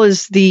of cool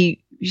is you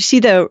see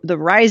the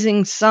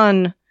rising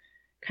sun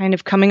kind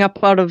of coming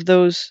up out of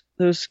those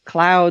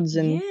clouds,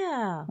 and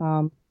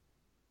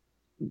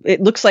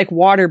it looks like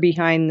water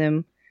behind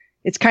them.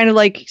 It's kind of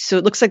so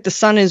it looks like the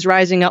sun is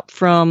rising up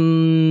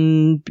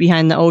from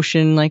behind the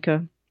ocean,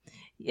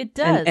 it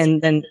does.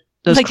 And then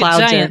those like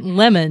clouds a giant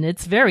lemon.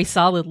 It's very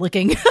solid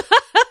looking.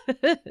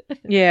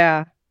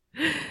 Yeah.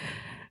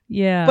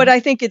 Yeah. But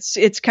I think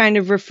it's kind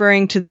of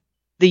referring to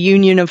the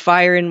union of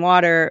fire and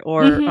water,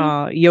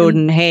 or Yod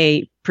and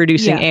Hay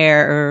producing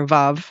air, or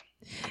Vav.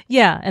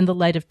 Yeah, and the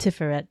light of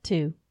Tiferet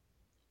too.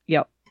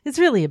 Yep. It's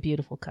really a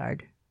beautiful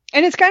card.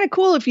 And it's kind of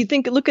cool if you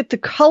look at the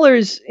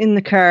colors in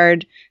the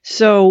card.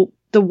 So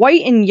the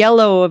white and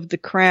yellow of the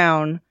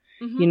crown,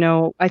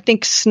 I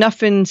think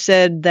Snuffin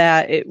said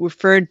that it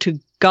referred to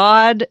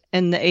God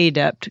and the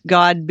adept.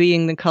 God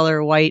being the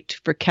color white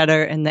for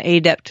Keter, and the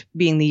adept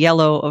being the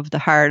yellow of the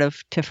heart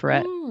of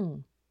Tiferet.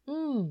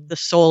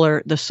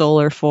 The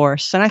solar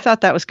force. And I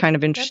thought that was kind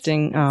of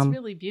interesting. That's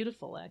really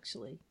beautiful,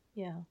 actually.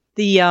 Yeah.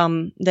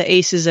 The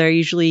aces are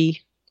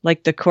usually,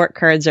 like the court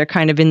cards, are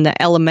kind of in the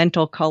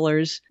elemental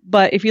colors.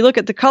 But if you look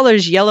at the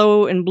colors,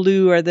 yellow and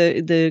blue are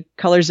the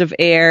colors of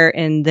air,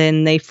 and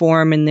then they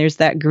form, and there's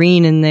that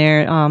green in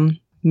there,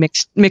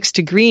 mixed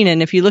to green.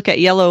 And if you look at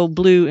yellow,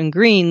 blue, and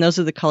green, those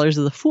are the colors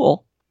of the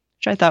Fool,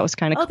 which I thought was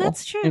kind of cool. Oh,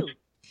 that's true.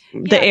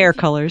 The air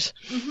colors.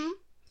 Mm-hmm.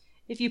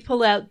 If you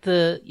pull out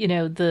the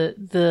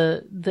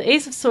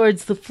Ace of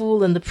Swords, the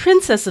Fool, and the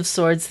Princess of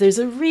Swords, there's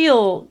a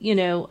real,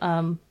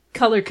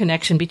 color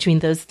connection between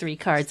those three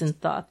cards in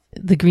Thoth.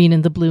 The green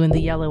and the blue and the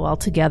yellow all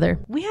together.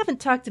 We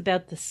haven't talked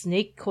about the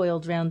snake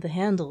coiled round the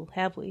handle,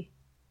 have we?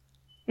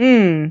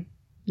 The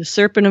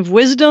Serpent of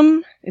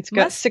Wisdom. It's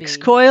got 6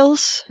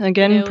 coils.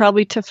 Again,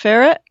 probably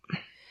Tiferet.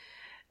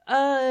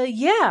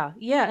 Yeah.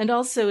 And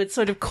also it's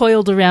sort of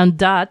coiled around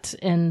Dot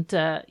and,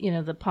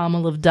 the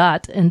pommel of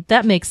Dot. And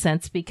that makes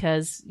sense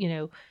because,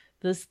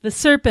 the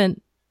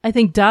serpent, I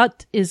think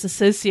Dot is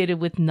associated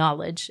with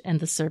knowledge and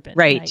the serpent.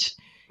 Right.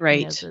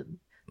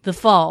 The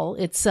fall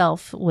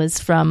itself was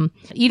from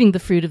eating the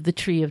fruit of the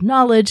tree of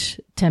knowledge,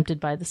 tempted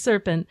by the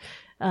serpent.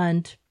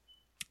 And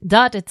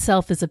Dot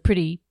itself is a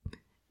pretty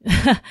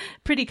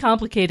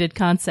complicated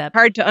concept.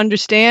 Hard to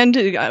understand,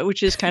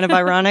 which is kind of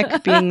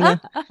ironic, being the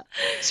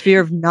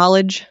sphere of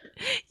knowledge.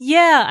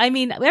 Yeah, I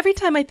mean, every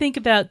time I think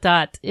about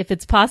Dot, if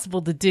it's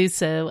possible to do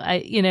so,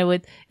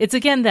 it's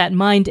again that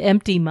mind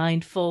empty,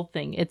 mind full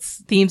thing.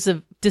 It's themes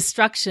of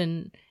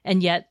destruction,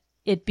 and yet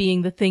it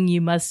being the thing you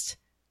must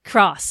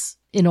cross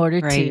in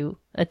order to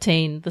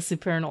attain the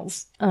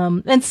supernals.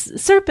 And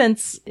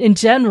serpents in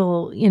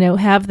general,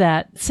 have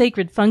that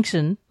sacred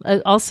function,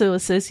 also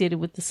associated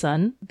with the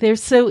sun. They're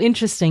so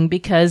interesting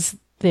because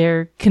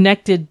they're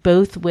connected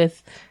both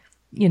with,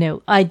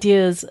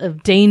 ideas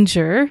of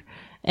danger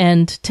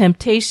and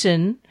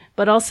temptation,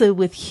 but also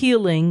with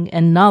healing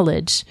and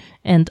knowledge.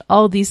 And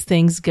all these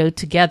things go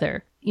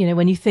together.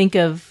 When you think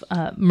of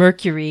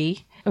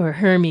Mercury or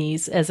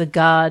Hermes as a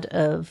god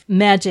of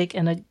magic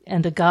and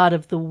a god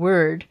of the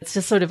word, it's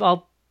just sort of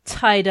all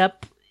tied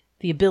up,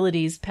 the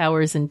abilities,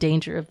 powers, and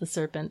danger of the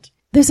serpent.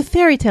 There's a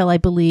fairy tale, I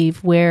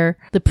believe, where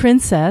the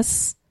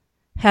princess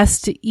has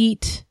to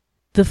eat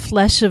the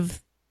flesh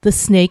of the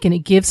snake, and it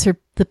gives her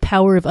the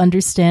power of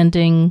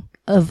understanding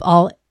of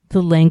all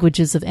the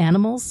languages of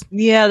animals.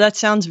 Yeah, that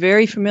sounds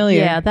very familiar.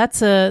 Yeah,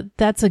 that's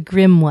a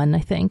Grimm one, I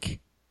think.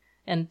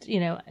 And,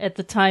 at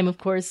the time, of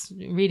course,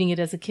 reading it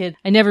as a kid,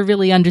 I never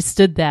really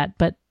understood that,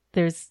 but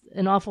there's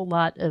an awful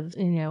lot of,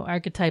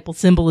 archetypal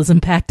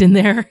symbolism packed in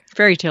there.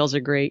 Fairy tales are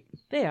great.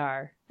 They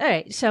are. All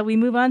right, shall we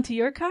move on to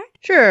your card?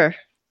 Sure.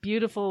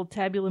 Beautiful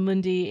Tabula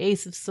Mundi,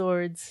 Ace of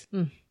Swords.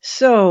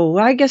 So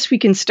I guess we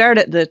can start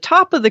at the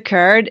top of the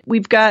card.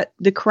 We've got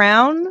the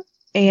crown,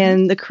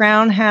 and the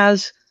crown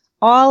has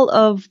all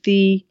of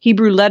the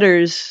Hebrew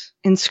letters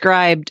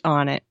inscribed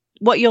on it.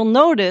 What you'll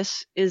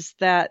notice is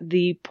that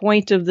the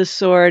point of the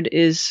sword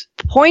is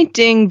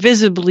pointing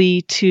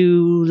visibly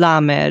to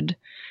Lamed,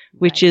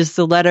 which is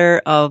the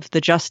letter of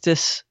the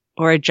justice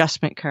or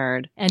adjustment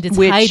card. And it's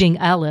hiding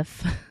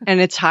Aleph. And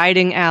it's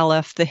hiding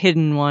Aleph, the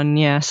hidden one,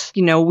 yes.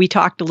 We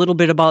talked a little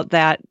bit about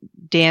that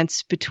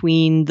dance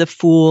between the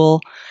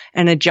fool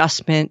and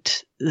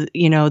adjustment,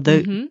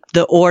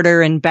 the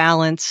order and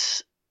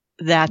balance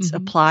that's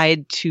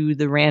applied to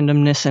the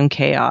randomness and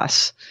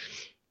chaos.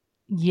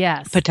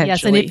 Yes. Potentially.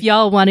 Yes. And if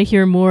y'all want to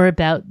hear more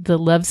about the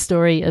love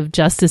story of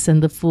Justice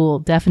and the Fool,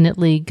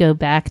 definitely go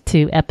back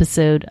to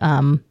episode,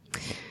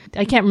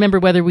 I can't remember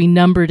whether we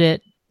numbered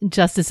it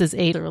Justice as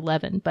 8 or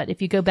 11, but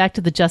if you go back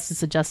to the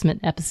Justice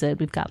Adjustment episode,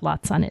 we've got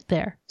lots on it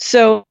there.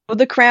 So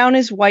the crown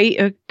is white,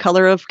 a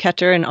color of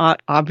Keter, an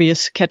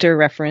obvious Keter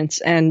reference.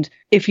 And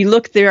if you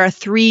look, there are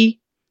 3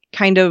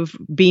 kind of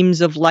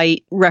beams of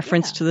light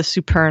reference to the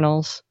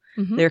supernals.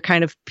 They're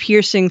kind of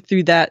piercing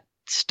through that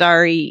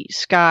starry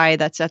sky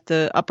that's at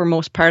the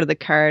uppermost part of the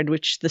card,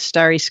 which the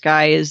starry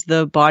sky is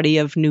the body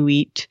of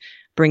Nuit,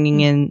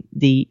 bringing in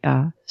the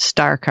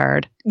star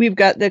card. We've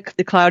got the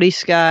cloudy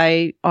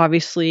sky,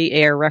 obviously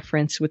air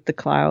reference with the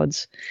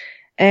clouds.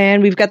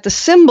 And we've got the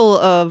symbol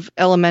of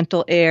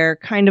elemental air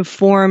kind of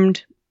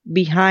formed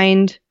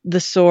behind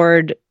the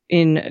sword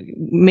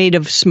made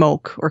of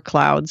smoke or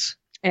clouds.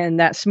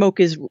 And that smoke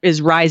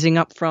is rising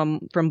up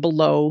from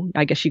below.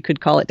 I guess you could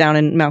call it down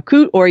in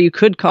Malkut, or you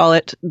could call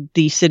it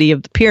the city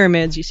of the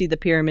pyramids. You see the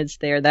pyramids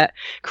there that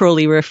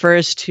Crowley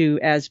refers to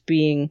as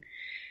being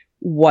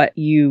what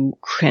you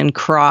can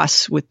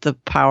cross with the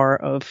power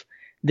of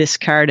this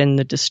card and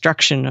the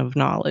destruction of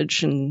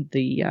knowledge and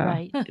the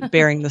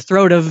bearing the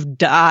throat of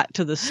Da'at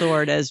to the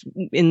sword, as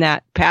in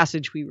that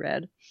passage we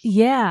read.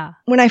 Yeah.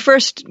 When I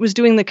first was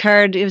doing the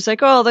card, it was like,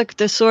 oh,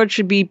 the sword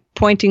should be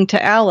pointing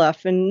to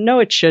Aleph. And no,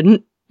 it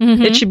shouldn't.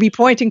 It should be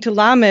pointing to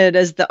Lamed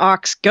as the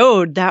ox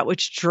goad, that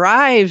which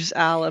drives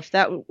Aleph,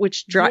 that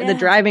which the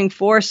driving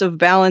force of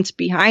balance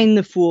behind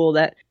the fool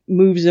that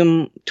moves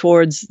him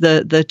towards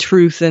the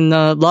truth and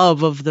the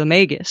love of the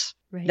Magus,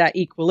 that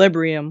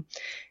equilibrium.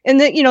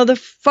 And the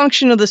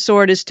function of the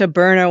sword is to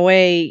burn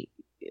away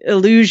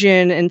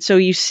illusion. And so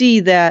you see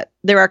that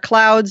there are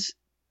clouds,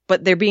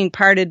 but they're being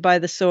parted by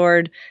the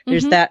sword.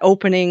 There's that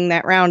opening,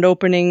 that round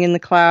opening in the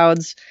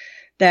clouds.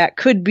 That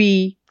could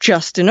be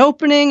just an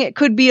opening. It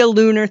could be a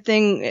lunar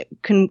thing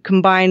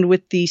combined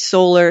with the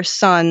solar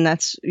sun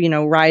that's,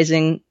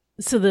 rising.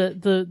 So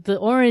the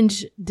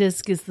orange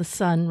disc is the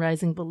sun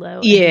rising below.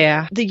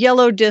 Yeah. The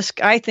yellow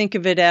disc, I think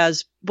of it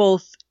as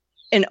both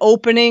an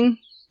opening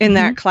in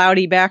that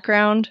cloudy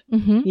background,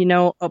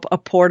 a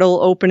portal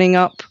opening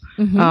up.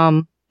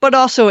 But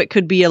also it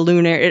could be a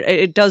lunar.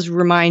 It does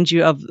remind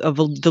you of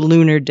the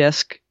lunar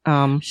disc.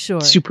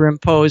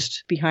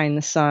 Superimposed behind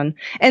the sun.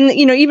 And,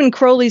 even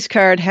Crowley's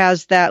card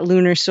has that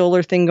lunar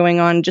solar thing going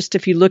on. Just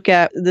if you look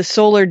at the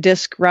solar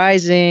disk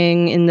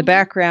rising in the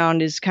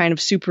background is kind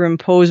of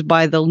superimposed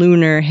by the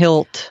lunar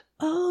hilt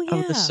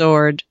of the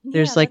sword.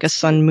 There's like a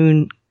sun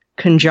moon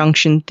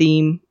conjunction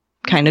theme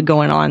kind of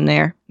going on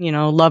there.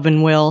 Love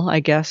and will,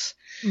 I guess.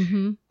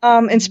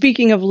 And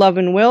speaking of love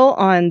and will,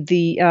 on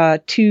the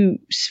 2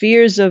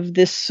 spheres of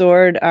this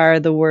sword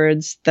are the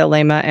words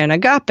thelema and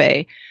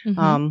agape.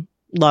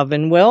 Love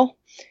and will.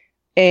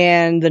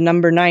 And the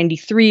number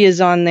 93 is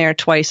on there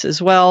twice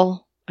as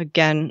well.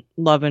 Again,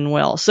 love and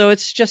will. So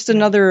it's just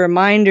another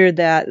reminder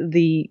that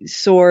the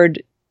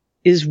sword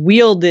is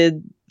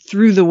wielded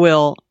through the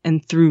will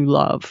and through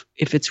love,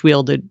 if it's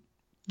wielded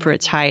for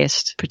its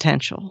highest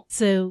potential.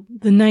 So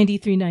the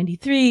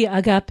 93,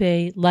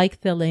 agape,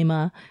 like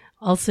thelema,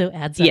 also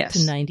adds up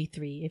to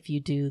 93 if you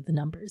do the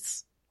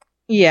numbers.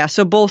 Yeah,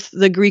 so both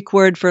the Greek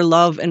word for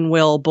love and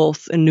will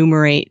both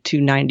enumerate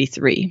to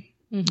 93.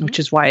 Which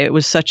is why it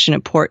was such an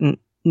important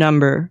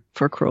number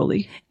for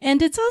Crowley.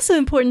 And it's also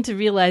important to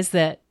realize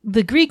that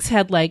the Greeks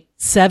had like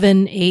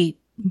 7, 8,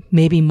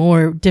 maybe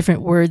more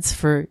different words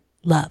for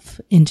love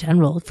in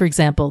general. For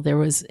example, there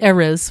was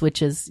eros,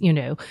 which is,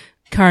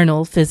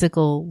 carnal,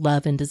 physical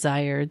love and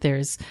desire.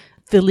 There's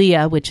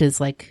philia, which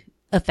is like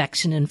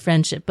affection and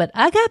friendship. But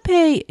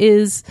agape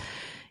is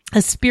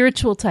a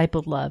spiritual type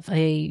of love,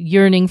 a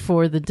yearning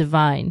for the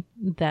divine,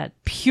 that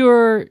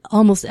pure,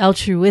 almost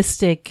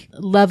altruistic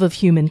love of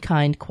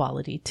humankind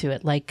quality to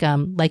it, like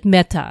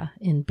metta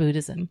in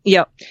Buddhism.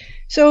 Yep.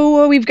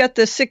 So we've got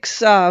the 6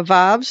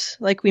 vavs,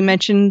 like we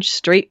mentioned,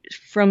 straight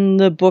from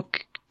the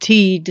book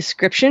T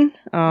description.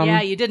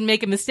 Yeah, you didn't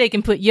make a mistake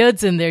and put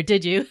yods in there,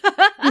 did you?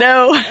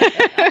 No.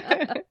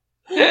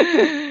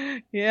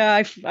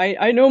 Yeah,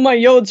 I know my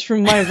yods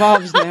from my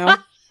vovs now.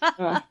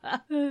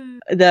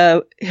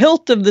 The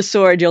hilt of the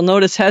sword, you'll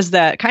notice, has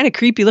that kind of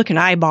creepy looking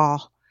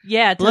eyeball.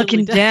 Yeah, it totally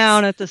looking does.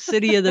 down at the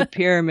city of the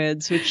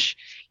pyramids, which,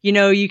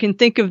 you can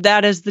think of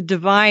that as the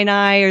divine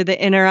eye or the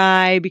inner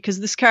eye, because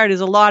this card is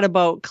a lot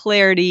about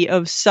clarity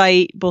of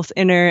sight, both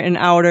inner and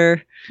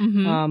outer.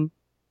 Mm-hmm.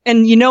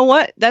 And you know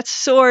what? That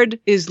sword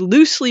is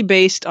loosely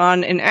based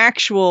on an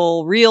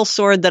actual real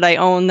sword that I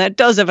own that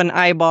does have an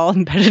eyeball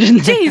embedded in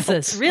the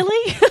Jesus,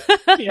 really?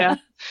 Yeah.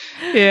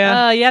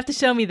 Yeah. You have to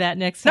show me that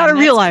next time. Not a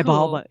real That's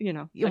eyeball, cool.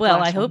 but,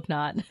 Well, I hope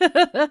not.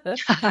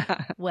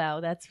 Wow,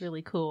 that's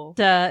really cool.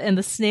 And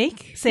the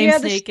snake? Same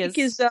snake the as... snake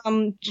is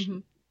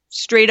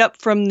straight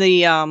up from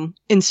the,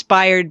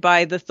 inspired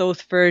by the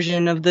Thoth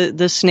version of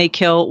the snake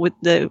hilt with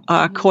the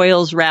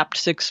coils wrapped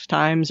 6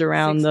 times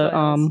around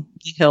the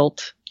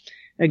hilt.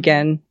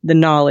 Again, the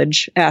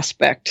knowledge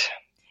aspect.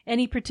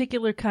 Any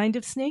particular kind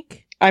of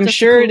snake? I'm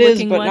sure it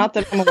is, but not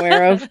that I'm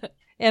aware of.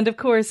 And of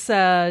course,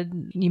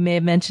 you may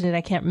have mentioned it, I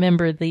can't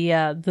remember,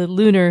 the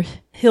lunar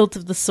hilt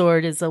of the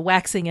sword is a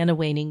waxing and a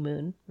waning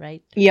moon,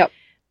 right? Yep.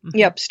 Mm-hmm.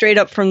 Yep, straight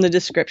up from the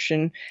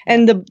description.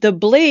 And the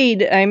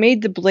blade, I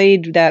made the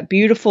blade that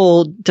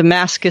beautiful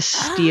Damascus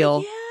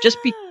steel, just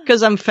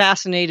because I'm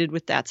fascinated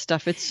with that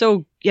stuff. It's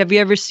so, have you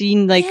ever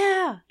seen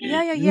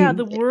Yeah,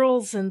 the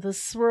whirls and the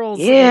swirls.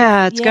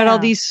 Yeah, it's got all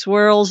these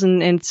swirls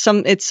and it's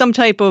some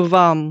type of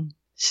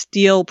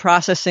steel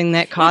processing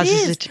that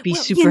causes it to be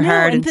super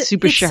hard and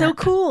super sharp. It's so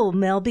cool,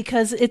 Mel,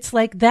 because it's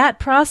like that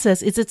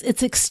process.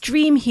 It's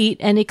extreme heat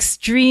and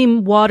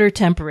extreme water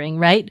tempering,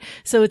 right?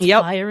 So it's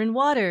fire and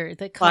water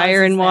that causes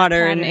fire and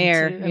water and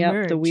air.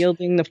 Yep, the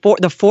wielding,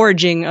 the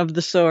forging of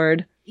the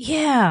sword.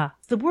 Yeah,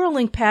 the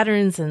whirling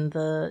patterns and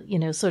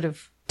the sort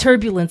of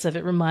turbulence of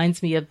it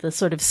reminds me of the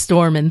sort of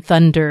storm and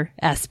thunder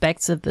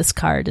aspects of this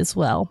card as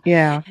well.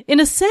 Yeah. In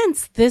a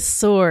sense,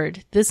 this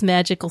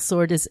magical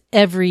sword is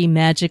every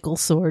magical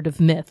sword of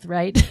myth,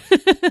 right?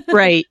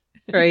 Right.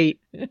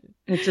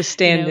 It's a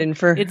stand-in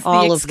for it's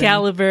all the of them.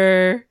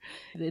 Excalibur,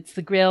 it's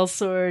the Grail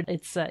sword,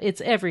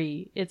 it's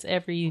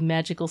every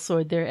magical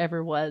sword there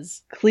ever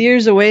was.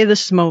 Clears away the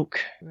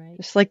smoke. Right.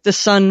 Just like the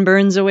sun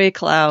burns away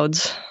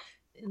clouds.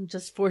 And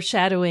just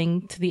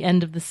foreshadowing to the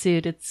end of the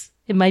suit,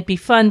 it might be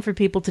fun for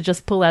people to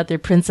just pull out their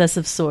Princess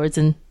of Swords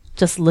and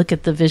just look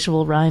at the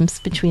visual rhymes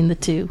between the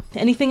two.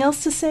 Anything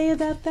else to say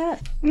about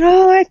that?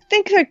 No, I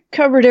think I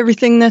covered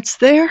everything that's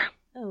there.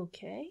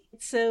 Okay.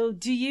 So,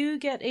 do you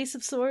get Ace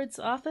of Swords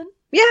often?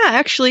 Yeah,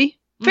 actually,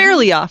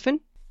 fairly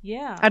often.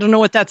 Yeah. I don't know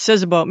what that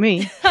says about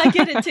me. I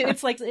get it too.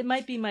 It's like, it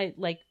might be my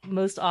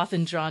most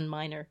often drawn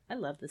minor. I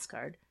love this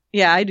card.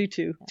 Yeah, I do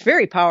too. It's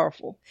very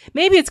powerful.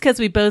 Maybe it's because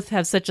we both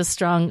have such a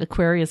strong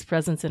Aquarius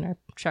presence in our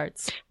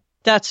charts.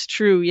 That's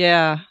true,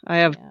 yeah. I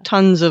have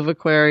tons of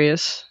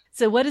Aquarius.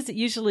 So what does it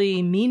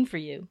usually mean for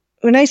you?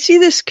 When I see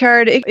this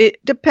card,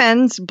 it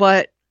depends,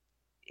 but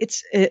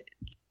it's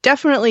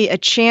definitely a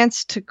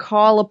chance to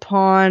call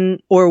upon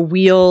or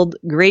wield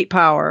great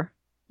power.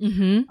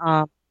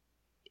 Mm-hmm.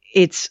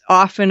 It's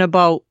often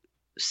about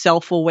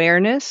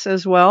self-awareness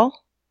as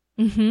well.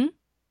 Mm-hmm.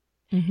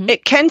 Mm-hmm.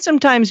 It can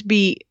sometimes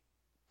be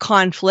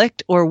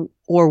conflict or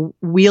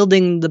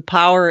wielding the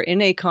power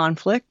in a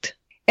conflict.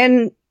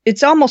 And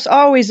it's almost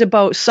always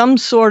about some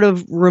sort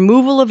of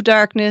removal of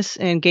darkness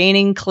and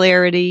gaining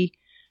clarity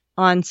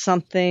on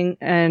something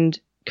and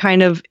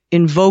kind of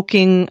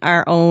invoking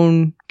our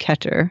own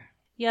Keter.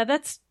 Yeah,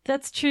 that's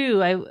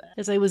true.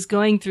 As I was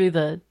going through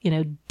the,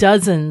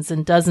 dozens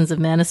and dozens of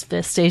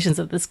manifestations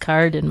of this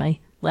card in my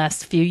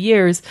last few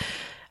years,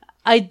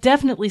 I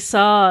definitely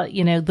saw,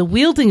 the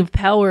wielding of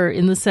power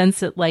in the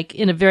sense that, like,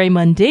 in a very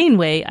mundane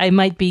way, I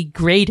might be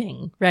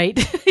grading, right?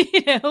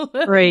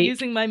 Right.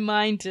 Using my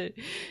mind to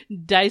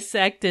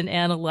dissect and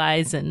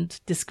analyze and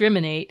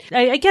discriminate.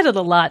 I get it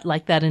a lot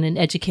like that in an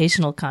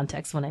educational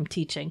context when I'm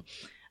teaching.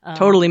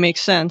 Totally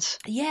makes sense.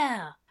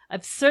 Yeah.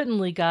 I've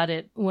certainly got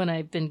it when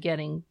I've been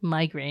getting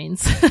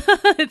migraines.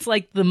 It's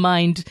like the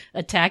mind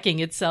attacking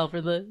itself or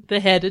the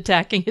head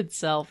attacking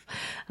itself.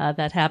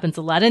 That happens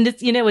a lot. And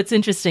it's, what's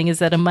interesting is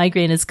that a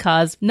migraine is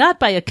caused not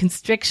by a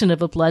constriction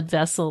of a blood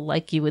vessel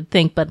like you would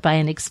think, but by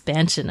an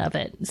expansion of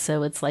it.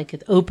 So it's like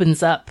it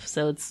opens up.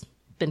 So it's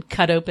been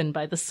cut open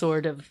by the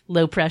sword of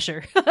low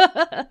pressure.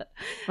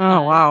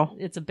 Oh, wow.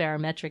 It's a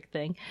barometric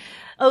thing.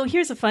 Oh,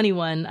 here's a funny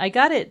one. I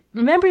got it.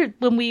 Remember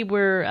when we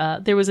were,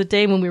 there was a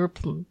day when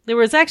there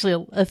was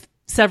actually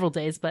several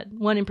days, but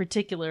one in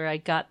particular, I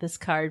got this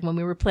card when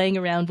we were playing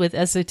around with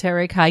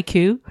esoteric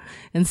haiku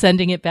and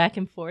sending it back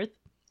and forth.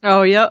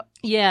 Oh, yeah.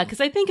 Yeah,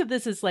 because I think of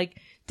this as like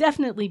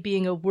definitely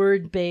being a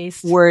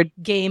game-based play.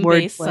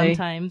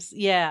 sometimes.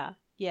 Yeah.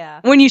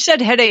 Yeah. When you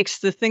said headaches,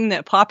 the thing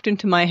that popped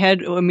into my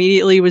head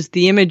immediately was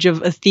the image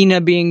of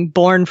Athena being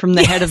born from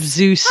the head of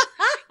Zeus,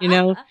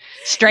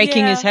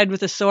 striking his head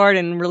with a sword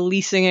and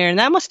releasing it. And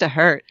that must have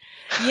hurt.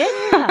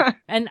 Yeah.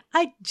 And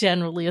I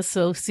generally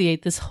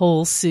associate this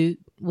whole suit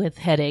with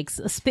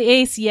headaches.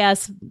 Ace,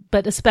 yes,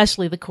 but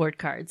especially the court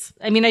cards.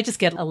 I mean, I just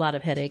get a lot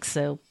of headaches,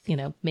 so,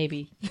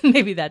 maybe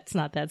that's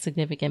not that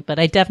significant, but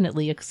I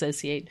definitely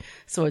associate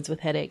swords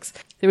with headaches.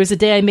 There was a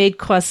day I made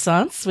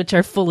croissants, which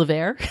are full of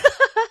air.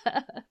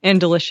 And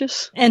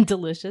delicious. And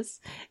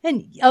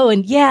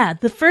yeah,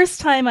 the first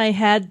time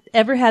I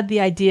ever had the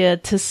idea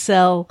to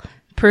sell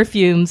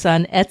perfumes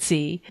on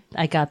Etsy,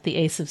 I got the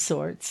Ace of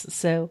Swords.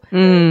 So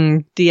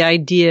the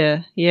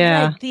idea,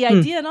 yeah, right, the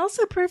idea, and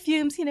also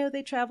perfumes.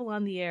 They travel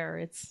on the air.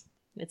 It's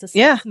a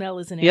smell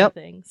isn't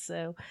anything.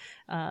 So,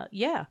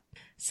 yeah.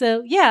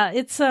 So yeah,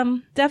 it's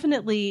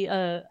definitely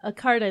a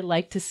card I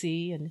like to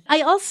see, and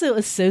I also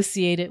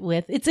associate it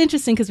with. It's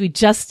interesting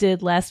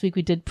because last week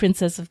we did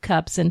Princess of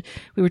Cups, and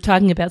we were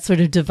talking about sort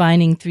of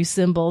divining through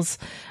symbols,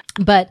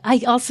 but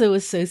I also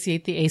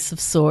associate the Ace of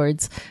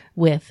Swords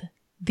with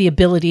the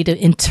ability to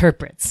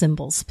interpret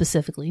symbols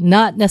specifically,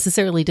 not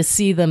necessarily to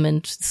see them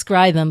and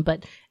scry them,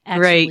 but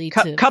actually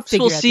to cups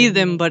will see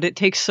them, but it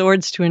takes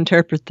swords to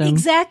interpret them.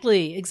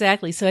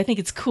 Exactly. So I think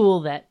it's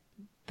cool that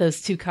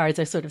those two cards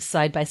are sort of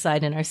side by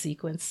side in our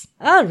sequence.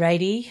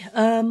 Alrighty.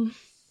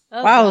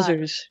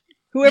 Wowzers.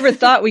 Whoever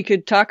thought we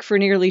could talk for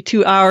nearly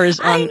 2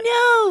 hours on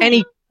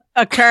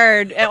a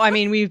card. I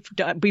mean,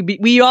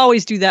 we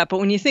always do that, but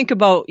when you think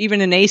about even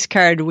an ace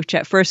card, which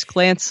at first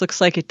glance looks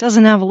like it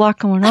doesn't have a lot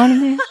going on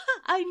in there.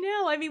 I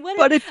know. I mean,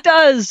 but it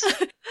does.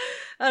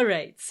 All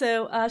right.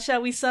 So,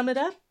 shall we sum it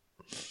up?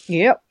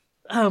 Yep.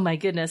 Oh my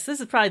goodness. This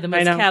is probably the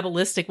most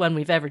Kabbalistic one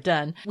we've ever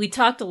done. We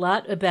talked a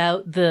lot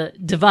about the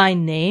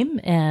divine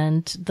name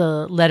and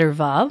the letter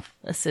Vav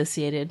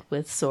associated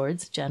with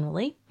swords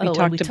generally. We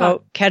talked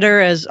about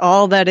Keter as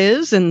all that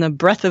is and the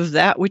breath of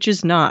that which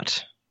is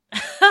not.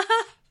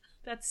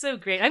 That's so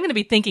great. I'm going to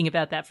be thinking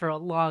about that for a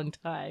long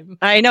time.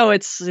 I know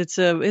it's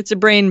a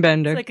brain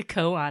bender. It's like a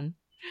koan.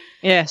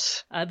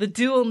 Yes. The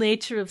dual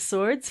nature of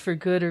swords for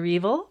good or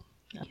evil.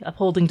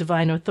 Upholding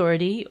divine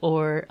authority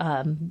or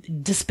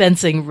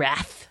dispensing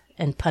wrath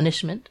and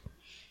punishment.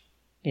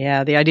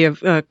 Yeah, the idea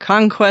of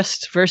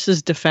conquest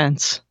versus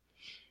defense.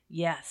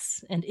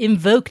 Yes, and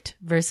invoked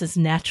versus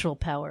natural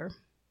power.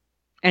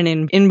 And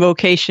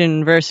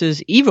invocation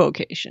versus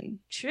evocation.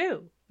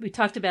 True. We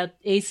talked about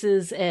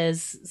aces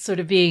as sort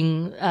of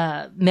being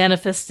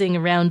manifesting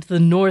around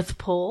the North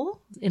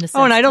Pole, in a sense.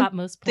 Oh, and I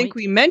don't think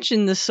we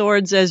mentioned the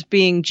swords as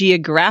being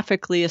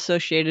geographically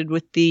associated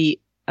with the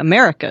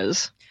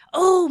Americas.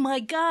 Oh my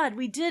God,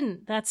 we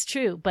didn't. That's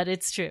true, but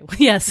it's true.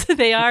 Yes,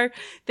 they are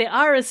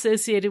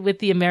associated with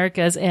the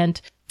Americas, and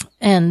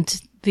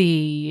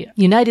the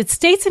United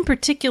States in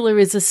particular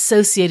is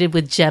associated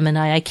with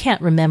Gemini. I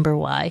can't remember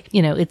why.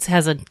 It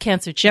has a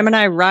Cancer chart.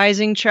 Gemini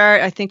rising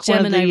chart. I think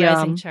one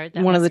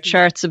of the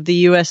charts of the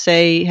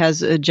USA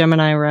has a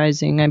Gemini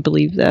rising. I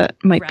believe that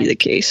might be the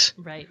case.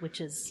 Right, which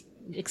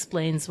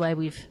explains why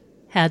we've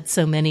had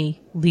so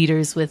many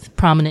leaders with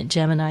prominent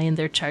Gemini in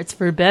their charts,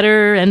 for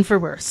better and for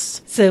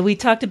worse. So we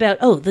talked about,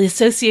 the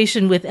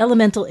association with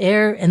elemental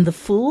air and the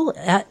Fool,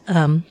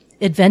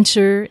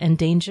 adventure and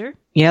danger.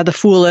 Yeah, the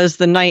Fool as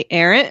the knight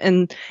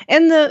errant,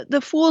 and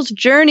the Fool's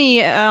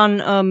journey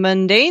on a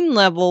mundane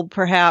level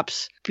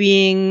perhaps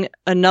being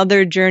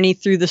another journey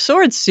through the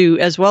sword suit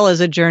as well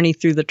as a journey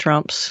through the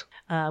trumps.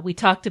 We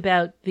talked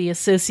about the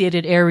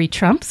associated airy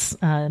trumps,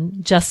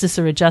 justice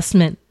or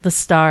adjustment, the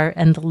star,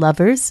 and the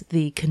lovers,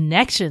 the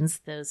connections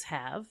those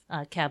have,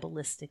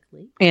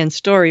 Kabbalistically. And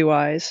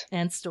story-wise.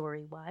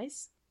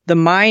 The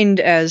mind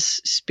as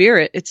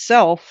spirit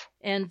itself.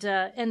 And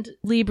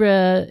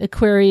Libra,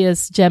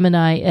 Aquarius,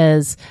 Gemini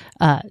as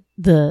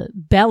the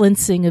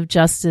balancing of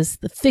justice,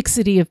 the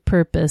fixity of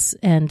purpose,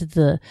 and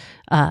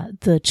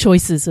the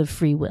choices of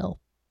free will.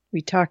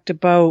 We talked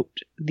about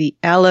the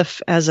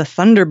Aleph as a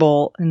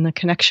thunderbolt and the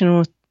connection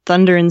with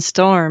thunder and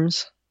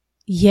storms.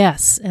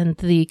 Yes, and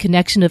the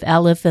connection of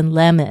Aleph and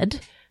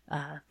Lamed,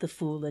 the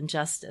Fool and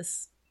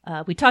Justice.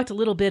 We talked a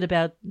little bit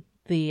about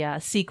the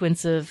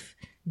sequence of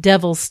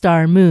Devil,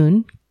 Star,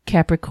 Moon,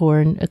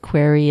 Capricorn,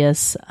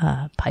 Aquarius,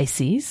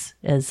 Pisces,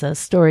 as a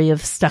story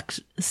of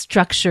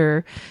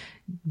structure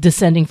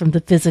descending from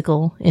the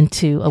physical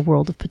into a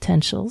world of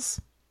potentials.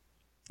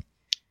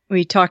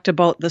 We talked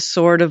about the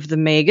sword of the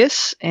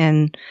Magus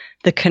and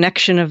the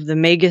connection of the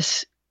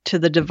Magus to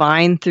the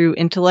divine through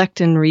intellect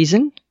and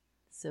reason.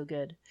 So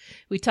good.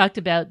 We talked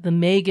about the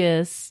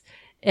Magus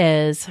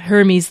as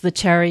Hermes the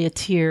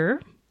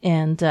charioteer,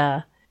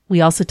 and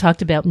we also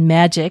talked about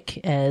magic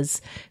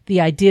as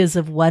the ideas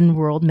of one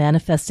world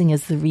manifesting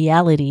as the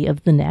reality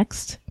of the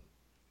next,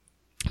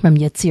 from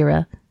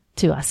Yetzirah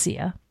to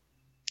Asiya.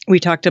 We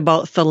talked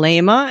about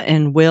Thelema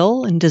and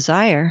will and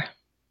desire.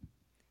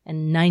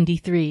 And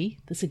 93,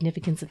 the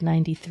significance of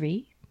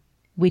 93.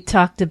 We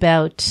talked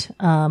about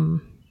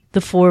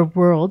the four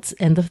worlds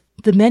and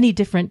the many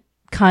different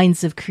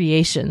kinds of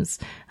creations,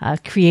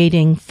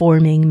 creating,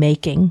 forming,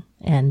 making,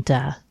 and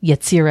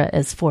Yetzirah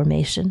as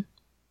formation.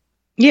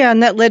 Yeah,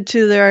 and that led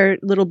to our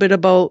little bit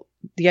about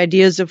the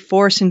ideas of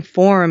force and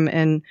form,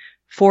 and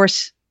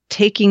force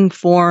taking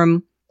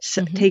form,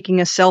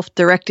 taking a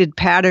self-directed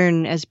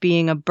pattern as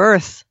being a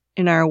birth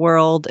in our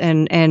world,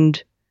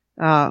 and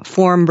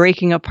form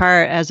breaking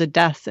apart as a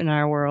death in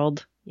our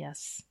world.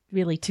 Yes,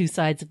 really two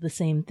sides of the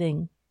same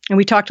thing. And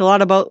we talked a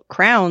lot about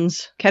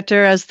crowns.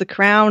 Keter as the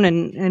crown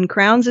and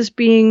crowns as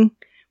being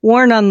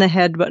worn on the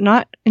head, but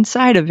not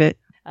inside of it.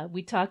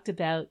 We talked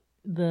about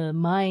the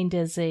mind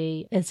as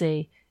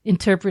a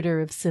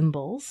interpreter of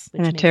symbols.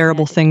 And a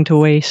terrible thing to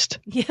waste.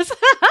 Yes.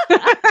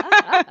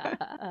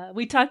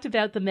 We talked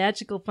about the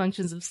magical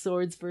functions of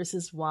swords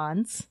versus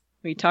wands.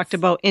 We talked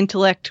about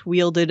intellect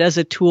wielded as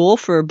a tool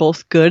for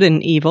both good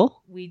and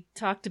evil. We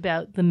talked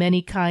about the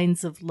many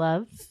kinds of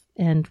love,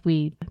 and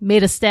we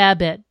made a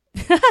stab at,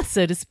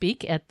 so to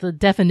speak, at the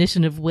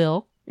definition of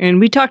will. And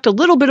we talked a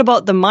little bit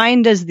about the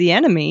mind as the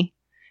enemy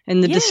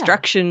and the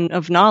destruction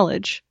of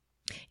knowledge.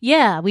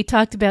 Yeah, we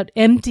talked about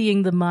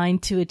emptying the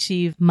mind to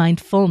achieve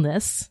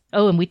mindfulness.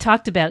 Oh, and we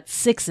talked about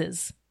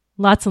sixes.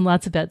 Lots and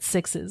lots about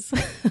sixes.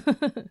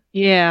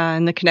 Yeah,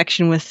 and the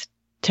connection with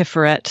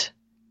Tiferet.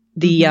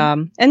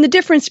 And the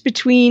difference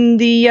between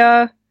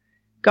the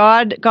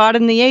God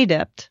and the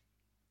Adept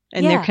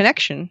and their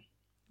connection.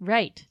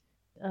 Right.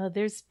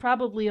 There's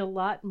probably a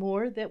lot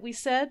more that we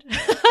said.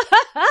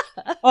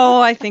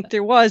 Oh, I think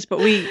there was, but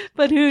who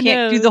can't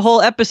knows? Do the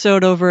whole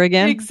episode over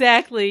again.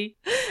 Exactly.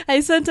 I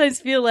sometimes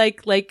feel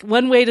like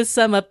one way to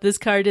sum up this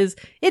card is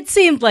it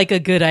seemed like a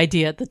good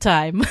idea at the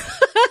time.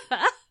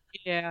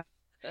 Yeah.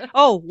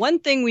 Oh, one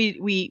thing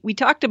we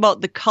talked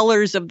about the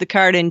colors of the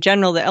card in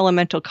general, the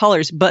elemental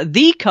colors, but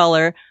the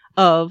color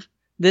of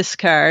this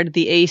card,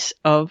 the Ace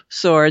of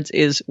Swords,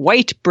 is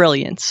white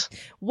brilliance.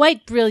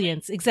 White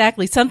brilliance,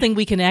 exactly. Something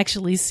we can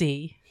actually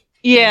see.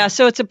 Yeah,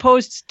 so it's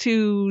opposed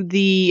to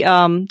the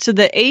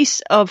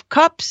Ace of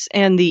Cups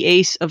and the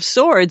Ace of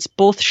Swords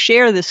both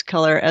share this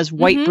color as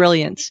white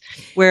brilliance,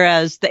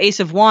 whereas the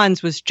Ace of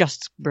Wands was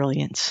just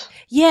brilliance.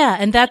 Yeah,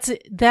 and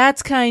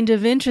that's kind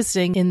of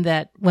interesting in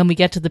that when we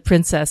get to the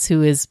princess,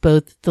 who is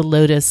both the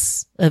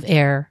lotus of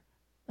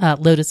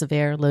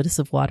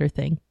water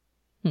thing.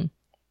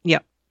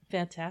 Yep.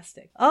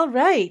 Fantastic. All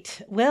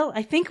right. Well,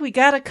 I think we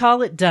got to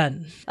call it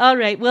done. All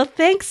right. Well,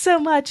 thanks so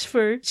much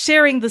for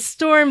sharing the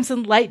storms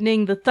and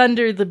lightning, the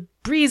thunder, the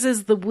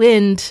breezes, the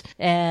wind,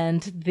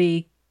 and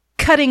the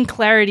cutting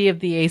clarity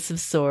of the Ace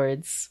of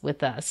Swords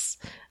with us.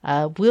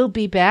 We'll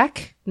be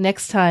back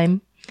next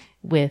time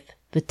with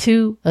the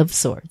Two of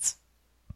Swords.